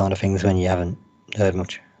predict those kind of things when you haven't heard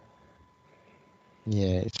much.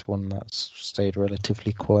 Yeah, it's one that's stayed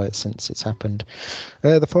relatively quiet since it's happened.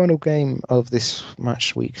 The final game of this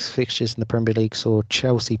match week's fixtures in the Premier League saw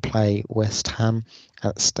Chelsea play West Ham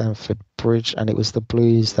at Stamford Bridge, and it was the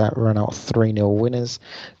Blues that ran out 3-0 winners.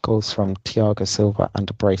 Goals from Thiago Silva and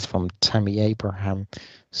a brace from Tammy Abraham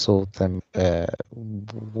saw them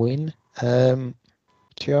win. Thiago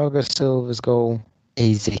Silva's goal,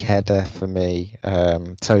 easy header for me,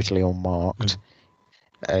 totally unmarked.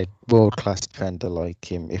 A world-class defender like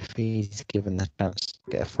him, if he's given the chance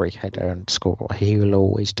to get a free header and score, he will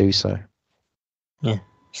always do so. Yeah.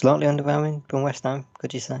 Slightly underwhelming from West Ham,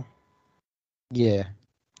 could you say? Yeah.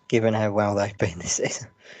 Given how well they've been this season.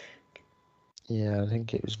 Yeah, I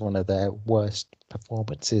think it was one of their worst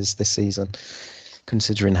performances this season,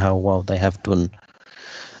 considering how well they have done.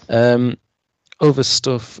 Other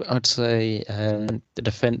stuff, I'd say the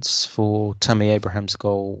defence for Tammy Abraham's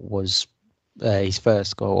goal was his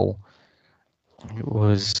first goal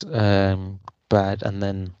was bad, and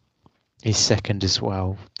then his second as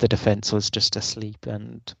well. The defence was just asleep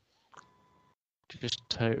and just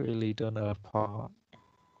totally done her part.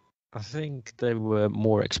 I think they were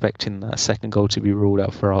more expecting that second goal to be ruled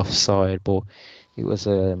out for offside, but it was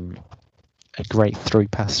a great through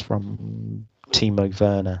pass from Timo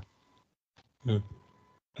Werner. I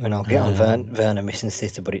mean, I'll get on Werner missing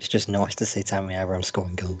City, but it's just nice to see Tammy Abraham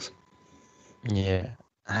scoring goals. Yeah.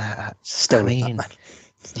 Still, I mean,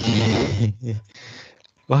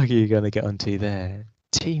 what are you going to get onto there?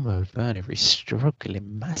 Timo Werner is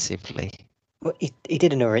struggling massively. Well, he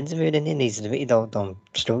did another interview, didn't he? He's admitted I'm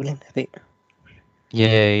struggling a bit.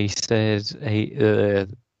 Yeah, he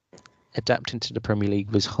said adapting to the Premier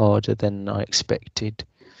League was harder than I expected.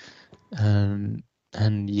 And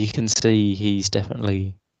you can see he's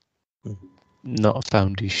definitely not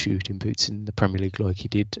found his shooting boots in the Premier League like he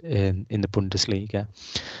did in the Bundesliga.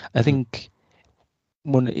 I think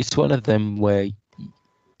it's one of them where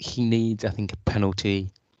he needs, I think, a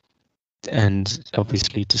penalty, and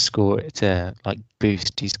obviously to score it to like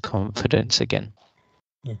boost his confidence again.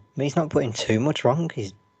 Yeah. But he's not putting too much wrong.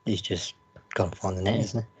 He's just got to find the net,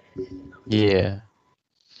 isn't he? Yeah.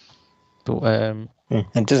 But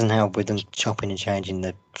it doesn't help with them chopping and changing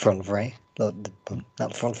the front three,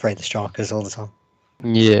 not front three, the strikers all the time.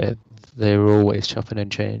 Yeah, they're always chopping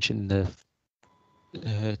and changing the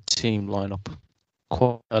team lineup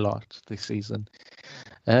quite a lot this season.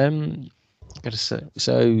 Gotta say,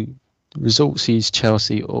 so results sees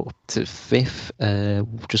Chelsea up to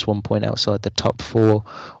 5th, just 1 point outside the top 4.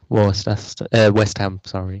 West Ham,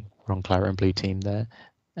 sorry, wrong claret and blue team there.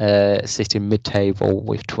 Sitting mid-table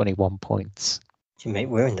with 21 points. Do you mean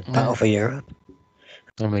we're in the battle for Europe?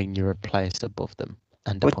 I mean, you're a place above them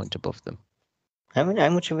and a point above them. How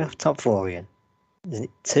much are we off top 4 again? Is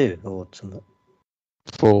it 2 or something?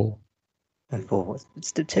 4. 4.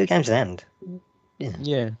 It's 2 games at end.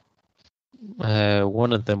 Yeah.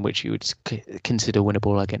 One of them which you would consider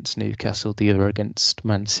winnable against Newcastle, the other against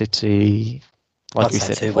Man City. Like we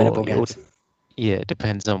said, 2 winnable games. Yeah, it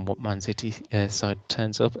depends on what Man City side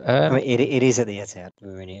turns up. I mean, it is at the Etihad.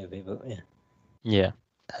 We're in it a bit, but yeah. Yeah.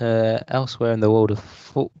 Elsewhere in the world of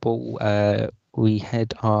football, we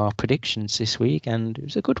had our predictions this week, and it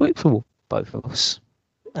was a good week for both of us.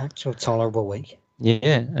 Actual tolerable week.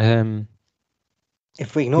 Yeah.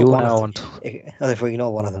 If we ignore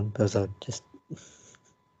one of them, those are just.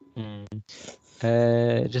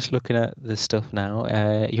 Just looking at the stuff now,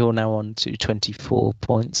 you're now on to 24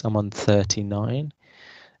 points. I'm on 39.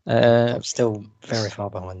 I'm still very far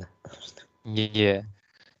behind that. Yeah.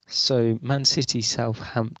 So Man City,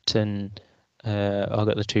 Southampton, I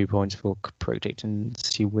got the 2 points for predicting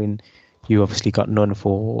City win. You obviously got none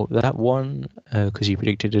for that one because you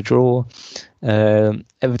predicted a draw.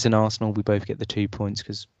 Everton, Arsenal, we both get the 2 points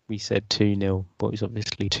because we said 2-0, but it was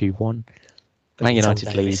obviously 2-1. Man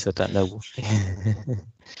United Leeds, I don't know.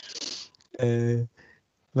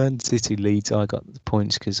 Man City Leeds, I got the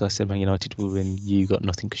points because I said Man United will win. You got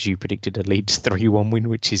nothing because you predicted a Leeds 3-1 win,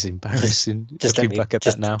 which is embarrassing. Just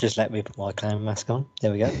let me put my clown mask on.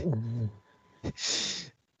 There we go.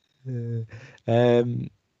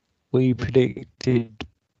 We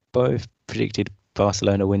both predicted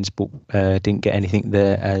Barcelona wins, but didn't get anything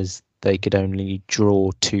there as they could only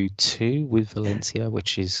draw 2-2 with Valencia,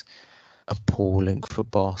 which is appalling for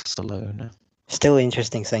Barcelona. Still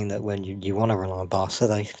interesting saying that when you want to rely on Barca,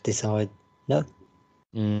 they decide no.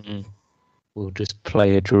 We'll just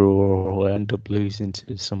play a draw or end up losing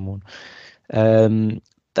to someone.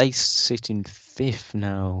 They sit in 5th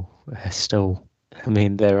now, still. I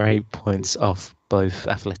mean, they're 8 points off both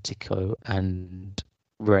Atletico and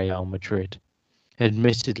Real Madrid.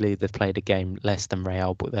 Admittedly, they've played a game less than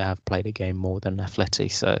Real, but they have played a game more than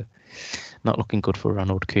Atleti, so not looking good for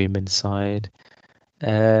Ronald Koeman's side.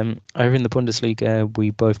 Over in the Bundesliga, we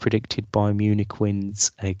both predicted Bayern Munich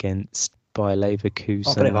wins against Bayer Leverkusen.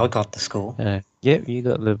 I believe I got the score. Yeah, you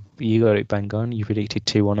got it bang on. You predicted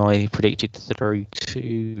 2-1. I predicted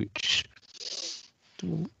 3-2, which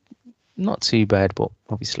not too bad, but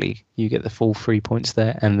obviously you get the full 3 points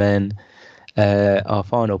there. And then our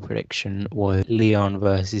final prediction was Lyon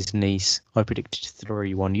versus Nice. I predicted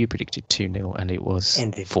 3-1. You predicted 2-0, and it was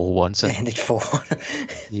 4-1. So ended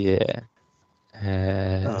 4-1. Yeah.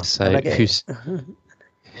 So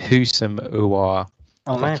Husam Uwar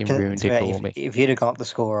fucking ruined it for me. If you'd have got the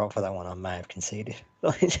score up for that one, I may have conceded.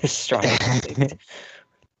 Just straight conceded.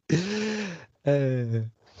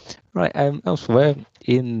 Right, elsewhere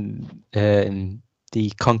in the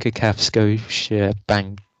CONCACAF Scotia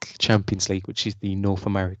Bank Champions League, which is the North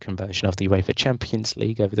American version of the UEFA Champions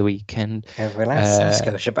League, over the weekend.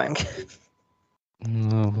 Scotia Bank.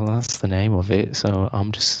 Well, that's the name of it, so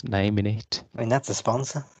I'm just naming it. I mean, that's a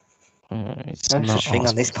sponsor. It's no not such thing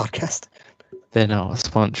on this podcast. They're not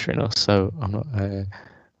sponsoring us, so I'm not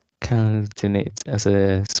counting it as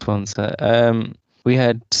a sponsor. We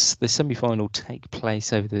had the semi-final take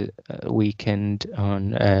place over the weekend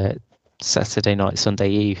on Saturday night,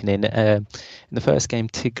 Sunday evening. In the first game,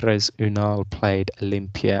 Tigres Unal played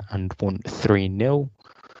Olympia and won 3-0.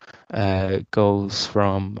 Goals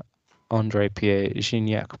from Andre Pierre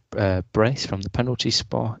Gignac brace from the penalty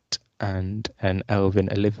spot and an Elvin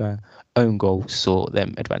Oliva own goal saw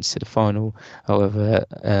them advance to the final. However,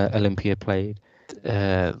 Olympia played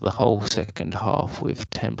the whole second half with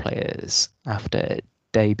 10 players after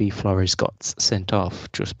Davy Flores got sent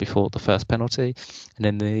off just before the first penalty. And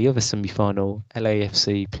then the other semi-final,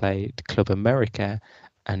 LAFC played Club America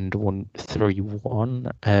and won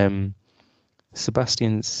 3-1.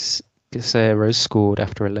 Sebastian Guerrero scored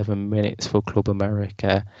after 11 minutes for Club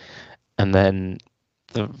America, and then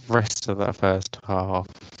the rest of that first half,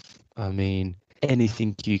 I mean,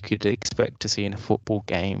 anything you could expect to see in a football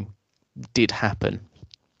game did happen.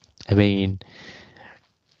 I mean,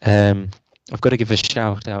 I've got to give a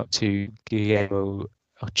shout out to Guillermo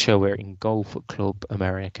Ochoa in goal for Club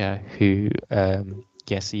America, who,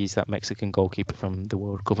 yes, he's that Mexican goalkeeper from the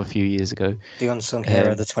World Cup a few years ago. The unsung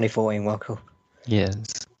hero of the 2014 World Cup.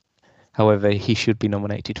 Yes. However, he should be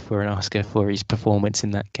nominated for an Oscar for his performance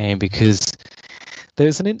in that game, because there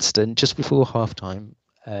was an incident just before halftime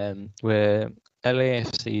where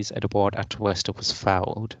LAFC's Eduard Atuesta was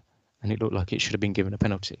fouled, and it looked like it should have been given a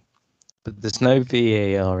penalty. But there's no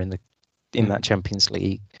VAR in that Champions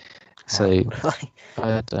League, so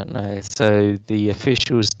I don't know. So the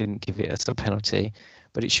officials didn't give it as a penalty,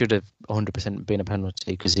 but it should have 100% been a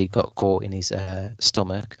penalty because he got caught in his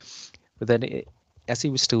stomach. But then, as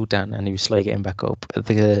he was still down and he was slowly getting back up,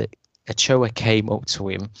 the Ochoa came up to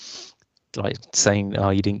him, like saying,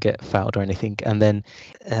 "Oh, you didn't get fouled or anything." And then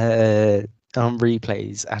on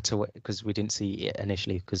replays, because we didn't see it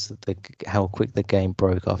initially because of how quick the game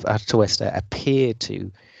broke off, Atuesta appeared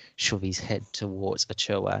to shove his head towards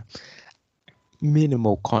Ochoa.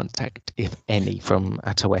 Minimal contact, if any, from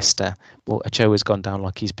Atuesta. But Ochoa's gone down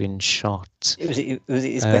like he's been shot. Was it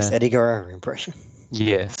his best Eddie Guerrero impression?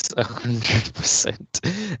 Yes, 100%.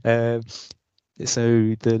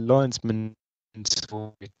 So the linesman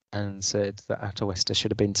saw it and said that Atuesta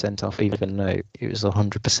should have been sent off, even though it was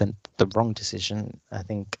 100% the wrong decision. I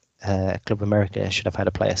think Club America should have had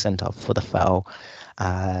a player sent off for the foul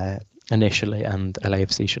initially, and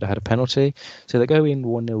LAFC should have had a penalty. So they go in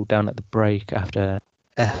 1-0 down at the break after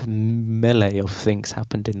a melee of things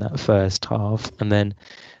happened in that first half. And then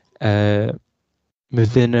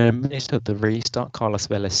within a minute of the restart, Carlos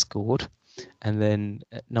Vela scored. And then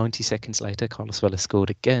 90 seconds later, Carlos Vela scored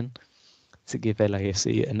again to give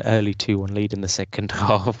LAFC an early 2-1 lead in the second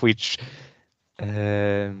half, which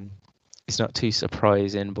is not too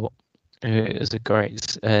surprising, but it was a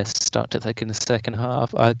great start to take in the second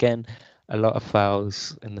half. Again, a lot of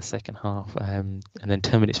fouls in the second half. And then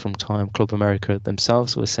 10 minutes from time, Club America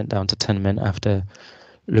themselves were sent down to 10 men after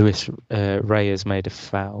Luis Reyes made a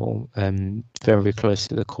foul very close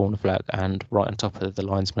to the corner flag and right on top of the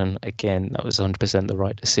linesman. Again, that was 100% the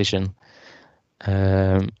right decision.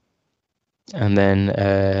 And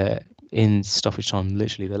then in stoppage time,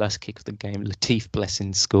 literally the last kick of the game, Latif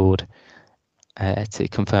Blessing scored to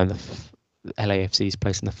confirm the LAFC's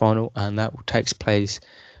place in the final, and that takes place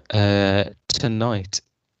tonight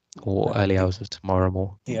or early hours of tomorrow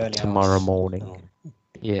morning. Oh.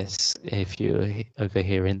 Yes, if you're over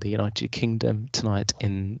here in the United Kingdom tonight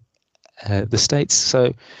in the States. So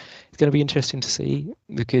it's going to be interesting to see,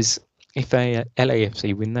 because if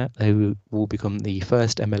LAFC win that, they will become the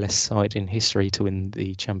first MLS side in history to win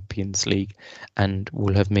the Champions League, and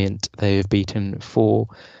will have meant they have beaten 4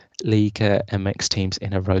 Liga MX teams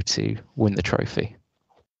in a row to win the trophy.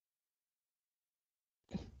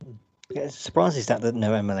 Yeah, it's surprising that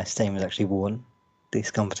no MLS team has actually won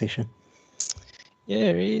this competition.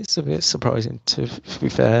 Yeah, it is a bit surprising, to be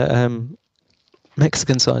fair.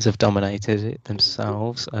 Mexican sides have dominated it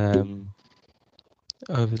themselves over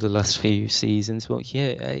the last few seasons. But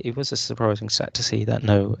yeah, it was a surprising stat to see that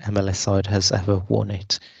no MLS side has ever won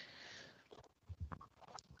it.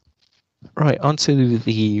 Right, on to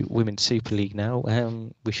the Women's Super League now.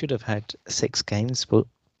 We should have had 6 games, but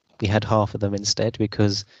we had half of them instead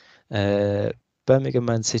because Birmingham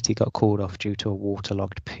Man City got called off due to a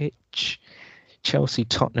waterlogged pitch. Chelsea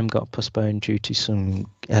Tottenham got postponed due to some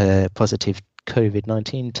positive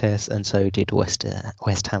COVID-19 tests, and so did West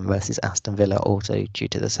Ham versus Aston Villa, also due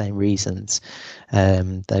to the same reasons.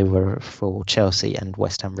 They were for Chelsea and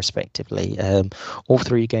West Ham respectively. All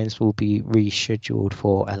 3 games will be rescheduled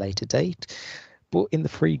for a later date. But in the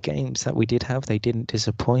 3 games that we did have, they didn't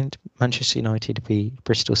disappoint. Manchester United beat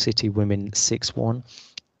Bristol City women 6-1.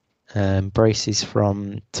 Braces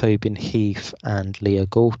from Tobin Heath and Leah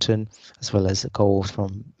Galton, as well as goals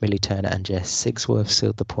from Millie Turner and Jess Sigsworth,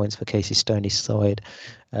 sealed the points for Casey Stoney's side.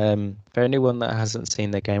 For anyone that hasn't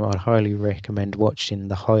seen the game, I'd highly recommend watching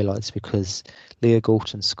the highlights, because Leah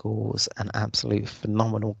Galton scores an absolute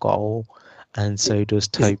phenomenal goal, and so does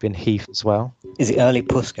Tobin Heath as well. Is it early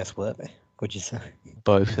Puskas worthy, would you say?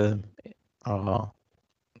 Both of them are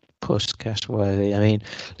Puskas worthy. I mean,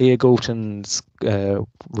 Leah Galton's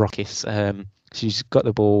rockets. She's got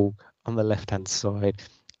the ball on the left-hand side,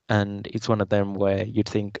 and it's one of them where you'd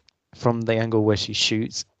think from the angle where she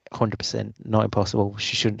shoots, 100% not impossible.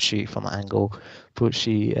 She shouldn't shoot from that angle, but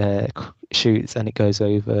she shoots and it goes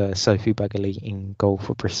over Sophie Bagley in goal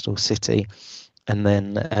for Bristol City. And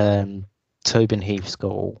then Tobin Heath's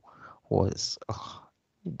goal was,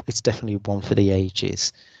 it's definitely one for the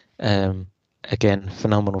ages. Again,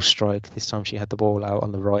 phenomenal strike. This time she had the ball out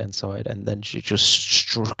on the right-hand side, and then she just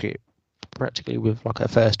struck it practically with like a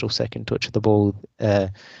first or second touch of the ball,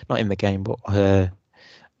 not in the game, but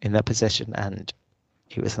in that possession, and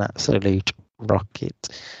it was an absolute rocket.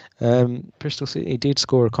 Bristol City did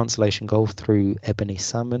score a consolation goal through Ebony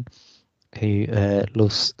Salmon, who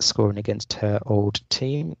loves scoring against her old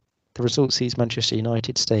team. The result sees Manchester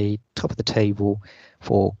United stay top of the table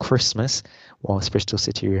for Christmas, whilst Bristol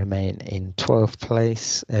City remain in 12th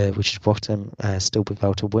place, which is bottom, still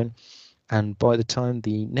without a win. And by the time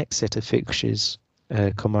the next set of fixtures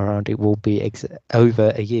come around, it will be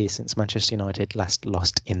over a year since Manchester United last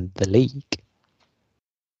lost in the league,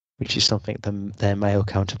 which is something their male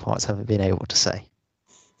counterparts haven't been able to say.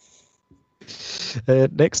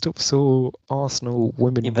 Next up saw Arsenal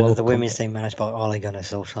women. Yeah, but the women's team managed by Ole Gunnar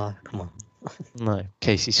Solskjaer. Come on. No,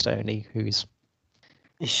 Casey Stoney, who's...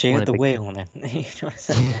 Is she at the wheel then?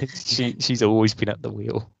 She's always been at the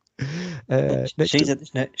wheel.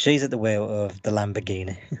 She's at the wheel of the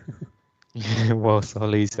Lamborghini. Whilst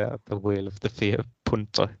Ollie's at the wheel of the Fiat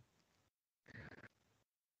Punto.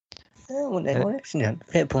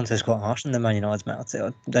 Fiat Punto is quite harsh in the Man United's mouth.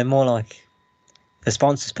 They're more like, for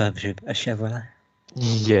sponsors' purposes, a Chevrolet.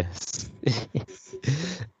 Yes.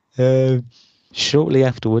 Shortly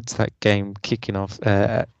afterwards, that game kicking off,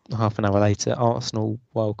 half an hour later, Arsenal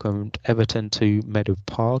welcomed Everton to Meadow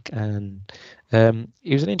Park, and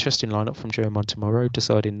it was an interesting lineup from Joe Montemurro,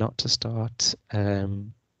 deciding not to start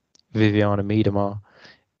Viviana Miedema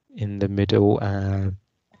in the middle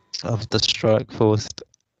of the strike force,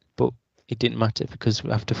 but it didn't matter, because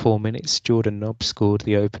after 4 minutes, Jordan Nobbs scored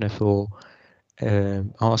the opener for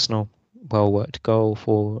Arsenal. Well worked goal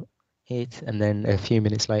for it, and then a few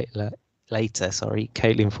minutes later,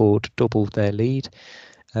 Caitlin Ford doubled their lead.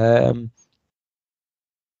 Everton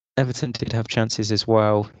did have chances as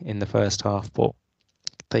well in the first half, but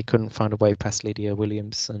they couldn't find a way past Lydia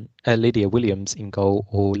Williams in goal,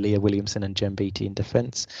 or Leah Williamson and Jen Beattie in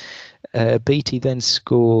defence. Beattie then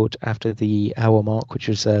scored after the hour mark, which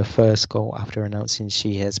was her first goal after announcing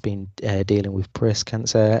she has been dealing with breast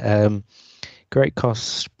cancer. Great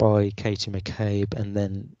cross by Katie McCabe, and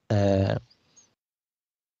then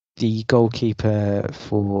the goalkeeper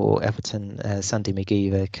for Everton, Sandy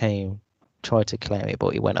McGeever, tried to claim it,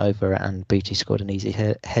 but he went over and Beattie scored an easy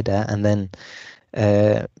header. And then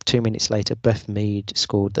 2 minutes later, Beth Mead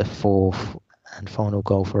scored the fourth and final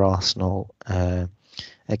goal for Arsenal.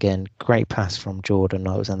 Again, great pass from Jordan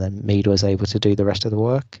Knowles, and then Mead was able to do the rest of the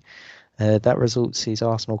work. That result sees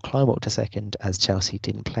Arsenal climb up to second, as Chelsea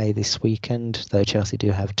didn't play this weekend, though Chelsea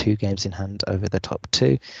do have 2 games in hand over the top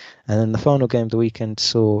 2. And then the final game of the weekend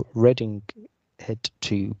saw Reading head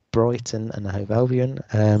to Brighton and Hove Albion.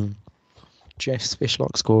 Jess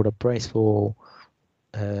Fishlock scored a brace for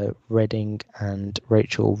Reading, and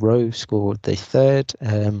Rachel Rowe scored the third.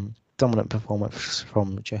 Dominant performance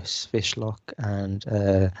from Jess Fishlock, and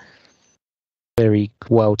very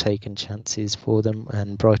well taken chances for them,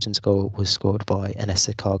 and Brighton's goal was scored by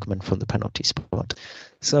Anessa Cargman from the penalty spot.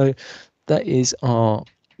 So that is our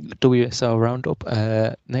WSL roundup.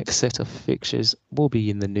 Next set of fixtures will be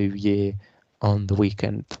in the new year on the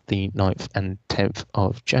weekend, the 9th and 10th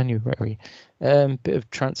of January. Bit of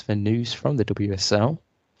transfer news from the WSL.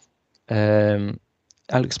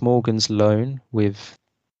 Alex Morgan's loan with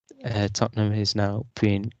Tottenham is now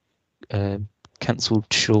being cancelled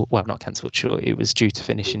short. Well, not cancelled short. It was due to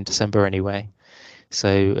finish in December anyway.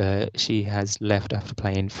 So she has left after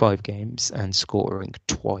playing 5 games and scoring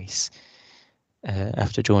twice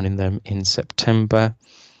after joining them in September.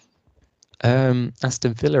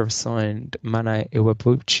 Aston Villa signed Mana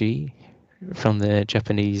Iwabuchi from the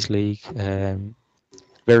Japanese league.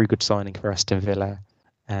 Very good signing for Aston Villa,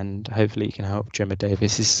 and hopefully he can help Gemma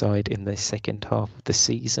Davis's side in the second half of the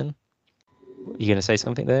season. Are you going to say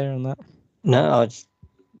something there on that? No, I was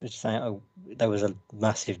just saying there was a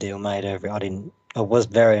massive deal made over it. I was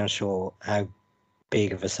very unsure how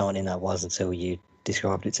big of a signing that was until you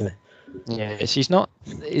described it to me. Yeah, it's not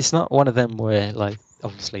one of them where, like,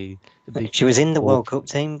 obviously she was in the World Cup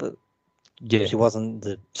team, but yeah, she wasn't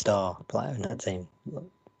the star player in that team.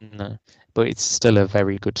 No, but it's still a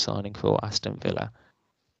very good signing for Aston Villa.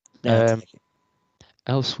 Yeah,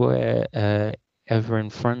 elsewhere, over in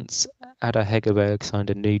France, Ada Hegerberg signed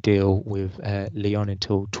a new deal with Lyon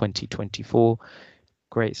until 2024.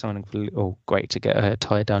 Great signing great to get her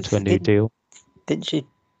tied down to a new deal. Didn't she?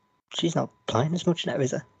 She's not playing as much now,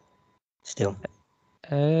 is her? Still.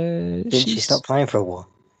 Didn't she stop playing for a while?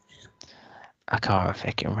 I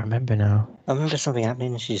can't remember now. I remember something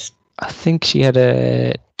happening and I think she had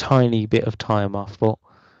a tiny bit of time off, but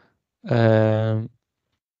again...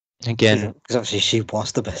 Because obviously she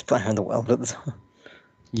was the best player in the world at the time.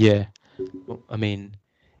 Yeah. I mean,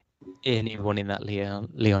 anyone in that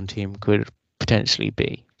Lyon team could potentially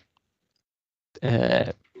be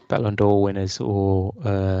Ballon d'Or winners or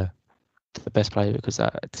the best player, because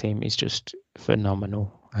that team is just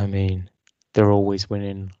phenomenal. I mean, they're always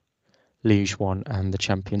winning Ligue 1 and the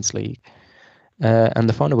Champions League. And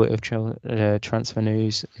the final bit of transfer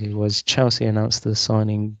news was Chelsea announced the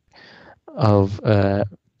signing of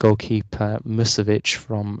goalkeeper Musovic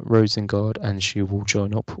from Rosengard, and she will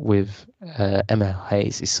join up with Emma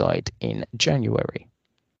Hayes' side in January.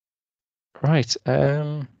 Right.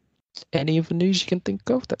 Any other news you can think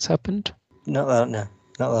of that's happened? Not that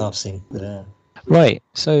I've seen. But, Right.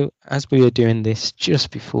 So as we were doing this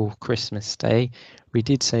just before Christmas Day, we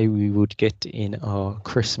did say we would get in our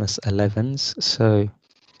Christmas 11s. So,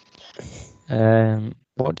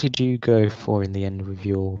 what did you go for in the end with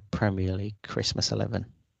your Premier League Christmas 11?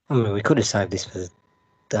 I mean, we could have saved this for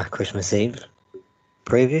that Christmas Eve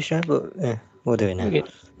preview show, but yeah, we'll do it now.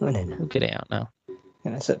 We'll get it out now.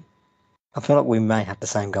 Yeah, so I feel like we may have the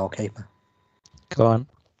same goalkeeper. Go on.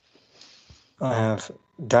 I have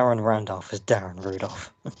Darren Randolph as Darren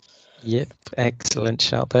Rudolph. Yep, excellent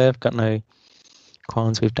shout there. I've got no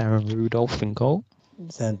qualms with Darren Rudolph in goal.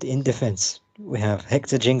 So in defence, we have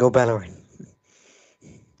Hector Jingle Bellerin.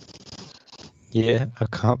 Yeah, I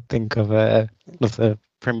can't think of another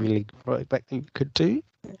Premier League right back that you could do.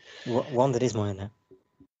 One that is mine now.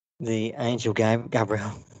 The Angel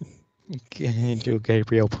Gabriel. Angel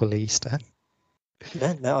Gabriel Paulista. I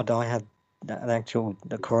had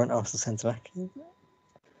the current Arsenal centre back.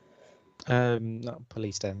 Not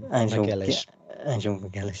Paulista. Angel McGellish. Angel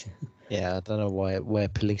McGellish. Yeah, I don't know where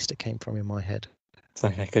Paulista came from in my head. It's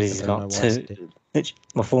okay, because he's got two.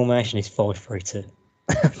 My formation is 5-3-2.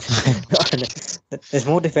 There's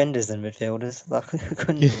more defenders than midfielders.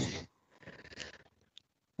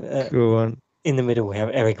 Go on. In the middle, we have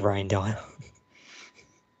Eric Rindire.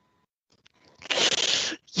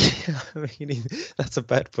 Yeah, I mean, that's a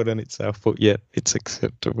bad put on itself, but yeah, it's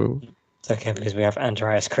acceptable. It's okay because we have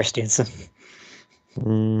Andreas Christiansen.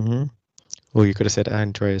 Mm-hmm. Or you could have said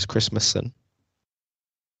Andreas Christmasson.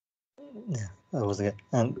 Yeah, that was it.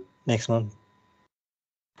 And next one,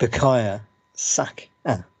 Bukayo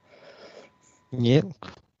Saka. Yep.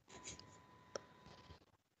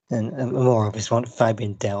 And a more obvious one,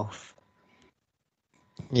 Fabian Delph.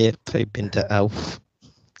 Yep, they've been to Alf.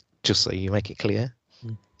 Just so you make it clear.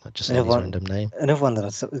 Not just saying his random name. Another one that I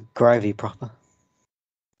saw, Gravy Proper.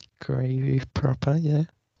 Gravy Proper, yeah.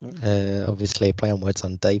 Obviously, a play on words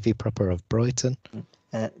on Davy Proper of Brighton.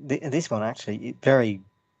 This one actually very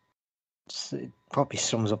probably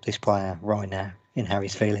sums up this player right now in how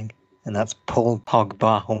he's feeling, and that's Paul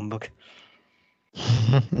Pogba Humbug.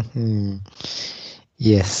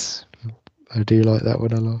 Yes, I do like that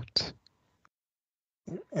one a lot.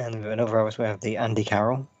 And another of us, we have the Andy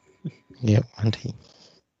Carroll. Yep, Andy.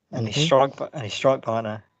 And his strike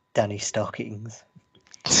partner, Danny Stockings.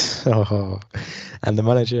 Oh, and the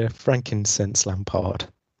manager, Frankincense Lampard.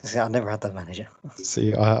 See, I never had that manager.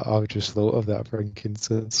 See, I just thought of that,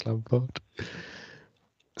 Frankincense Lampard.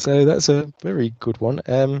 So that's a very good one.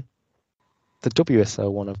 The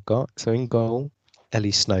WSL one I've got. So in goal,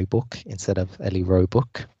 Ellie Snowbook instead of Ellie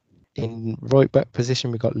Roebuck. In right back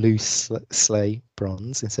position, we got Luce Slay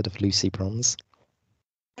Bronze instead of Lucy Bronze.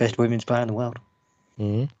 Best women's player in the world.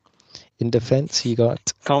 Mm. In defence, you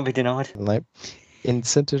got... Can't be denied. No. In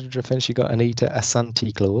centre of defence, you got Anita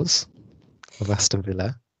Asante Claus of Aston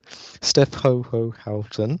Villa. Steph Ho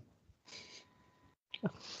Houghton.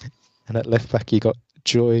 And at left back, you got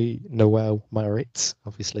Joy Noel Maritz,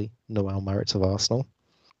 obviously Noel Maritz of Arsenal.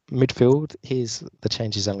 Midfield, here's the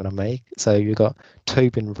changes I'm going to make. So you got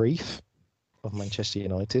Tobin Reef of Manchester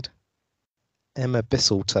United. Emma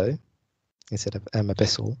Bisseltoe instead of Emma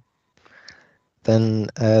Bissell. Then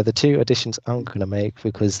the two additions I'm going to make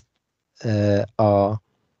because are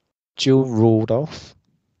Jill Rudolph,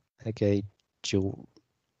 okay, Jill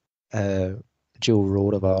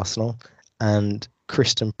Rord of Arsenal, and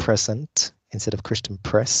Kristen Present instead of Kristen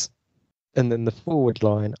Press. And then the forward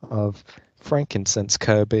line of Frankincense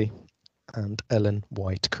Kirby and Ellen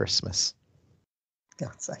White Christmas.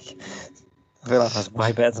 God's sake. I feel like that's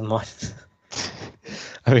way better than mine.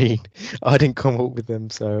 I mean, I didn't come up with them,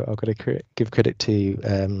 so I've got to give credit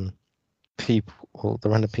to people, or the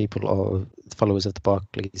random people or followers of the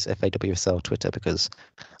Barclays FAWSL Twitter, because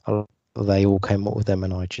they all came up with them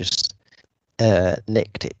and I just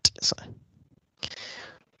nicked it. So,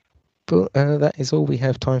 but that is all we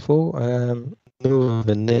have time for. No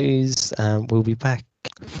other news. We'll be back.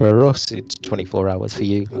 For us, it's 24 hours. For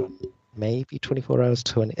you, maybe 24 hours,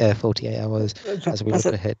 48 hours as we look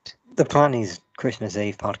ahead. The plan is Christmas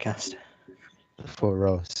Eve podcast. For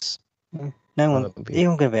us. No one,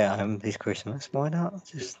 you're going to be at home this Christmas. Why not?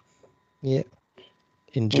 Just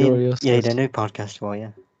enjoy yourself. You need a new podcast for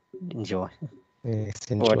you. Enjoy. Yes,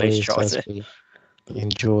 Or at least try yourself.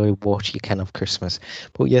 Enjoy what you can of Christmas.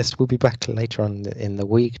 But yes, we'll be back later on in the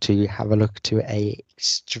week to have a look to a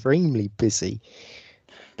extremely busy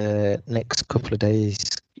next couple of days.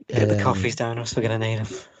 Get the coffees down us, we're going to need them.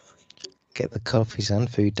 Get the coffees and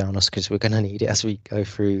food down us because we're going to need it as we go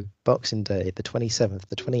through Boxing Day, the 27th,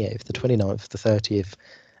 the 28th, the 29th, the 30th,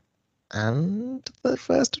 and the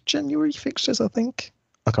 1st of January fixtures, I think.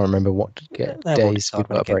 I can't remember what days we've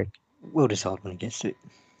got a break. We'll decide when it gets to it.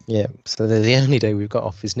 Yeah, so the only day we've got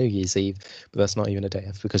off is New Year's Eve, but that's not even a day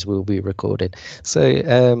off because we'll be recorded. So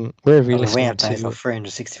wherever you're listening we have days off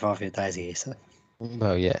 365 days a year, so.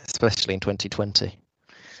 Well, yeah, especially in 2020.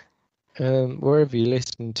 Wherever you're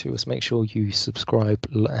listening to us, make sure you subscribe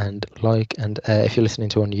and like. And if you're listening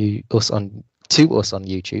to us on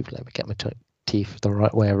YouTube, let me get my teeth the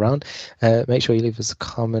right way around. Make sure you leave us a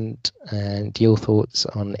comment and your thoughts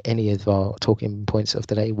on any of our talking points of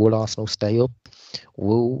the day. Will Arsenal stay up?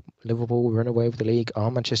 Will Liverpool run away with the league?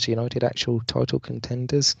 Are Manchester United actual title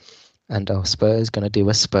contenders? And are Spurs going to do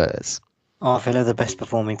a Spurs? I feel they're the best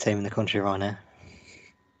performing team in the country right now.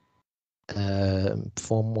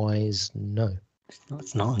 Form-wise, no.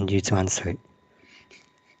 It's not on you to answer it.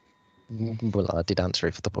 Well, I did answer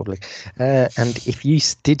it for the public. And if you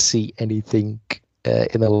did see anything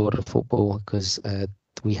in the world of football, because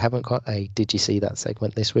we haven't got a Did You See That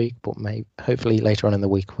segment this week, but hopefully later on in the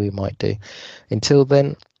week we might do. Until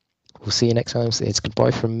then, we'll see you next time. It's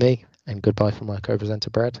goodbye from me and goodbye from my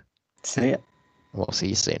co-presenter Brad. See ya. We'll see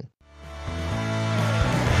you soon.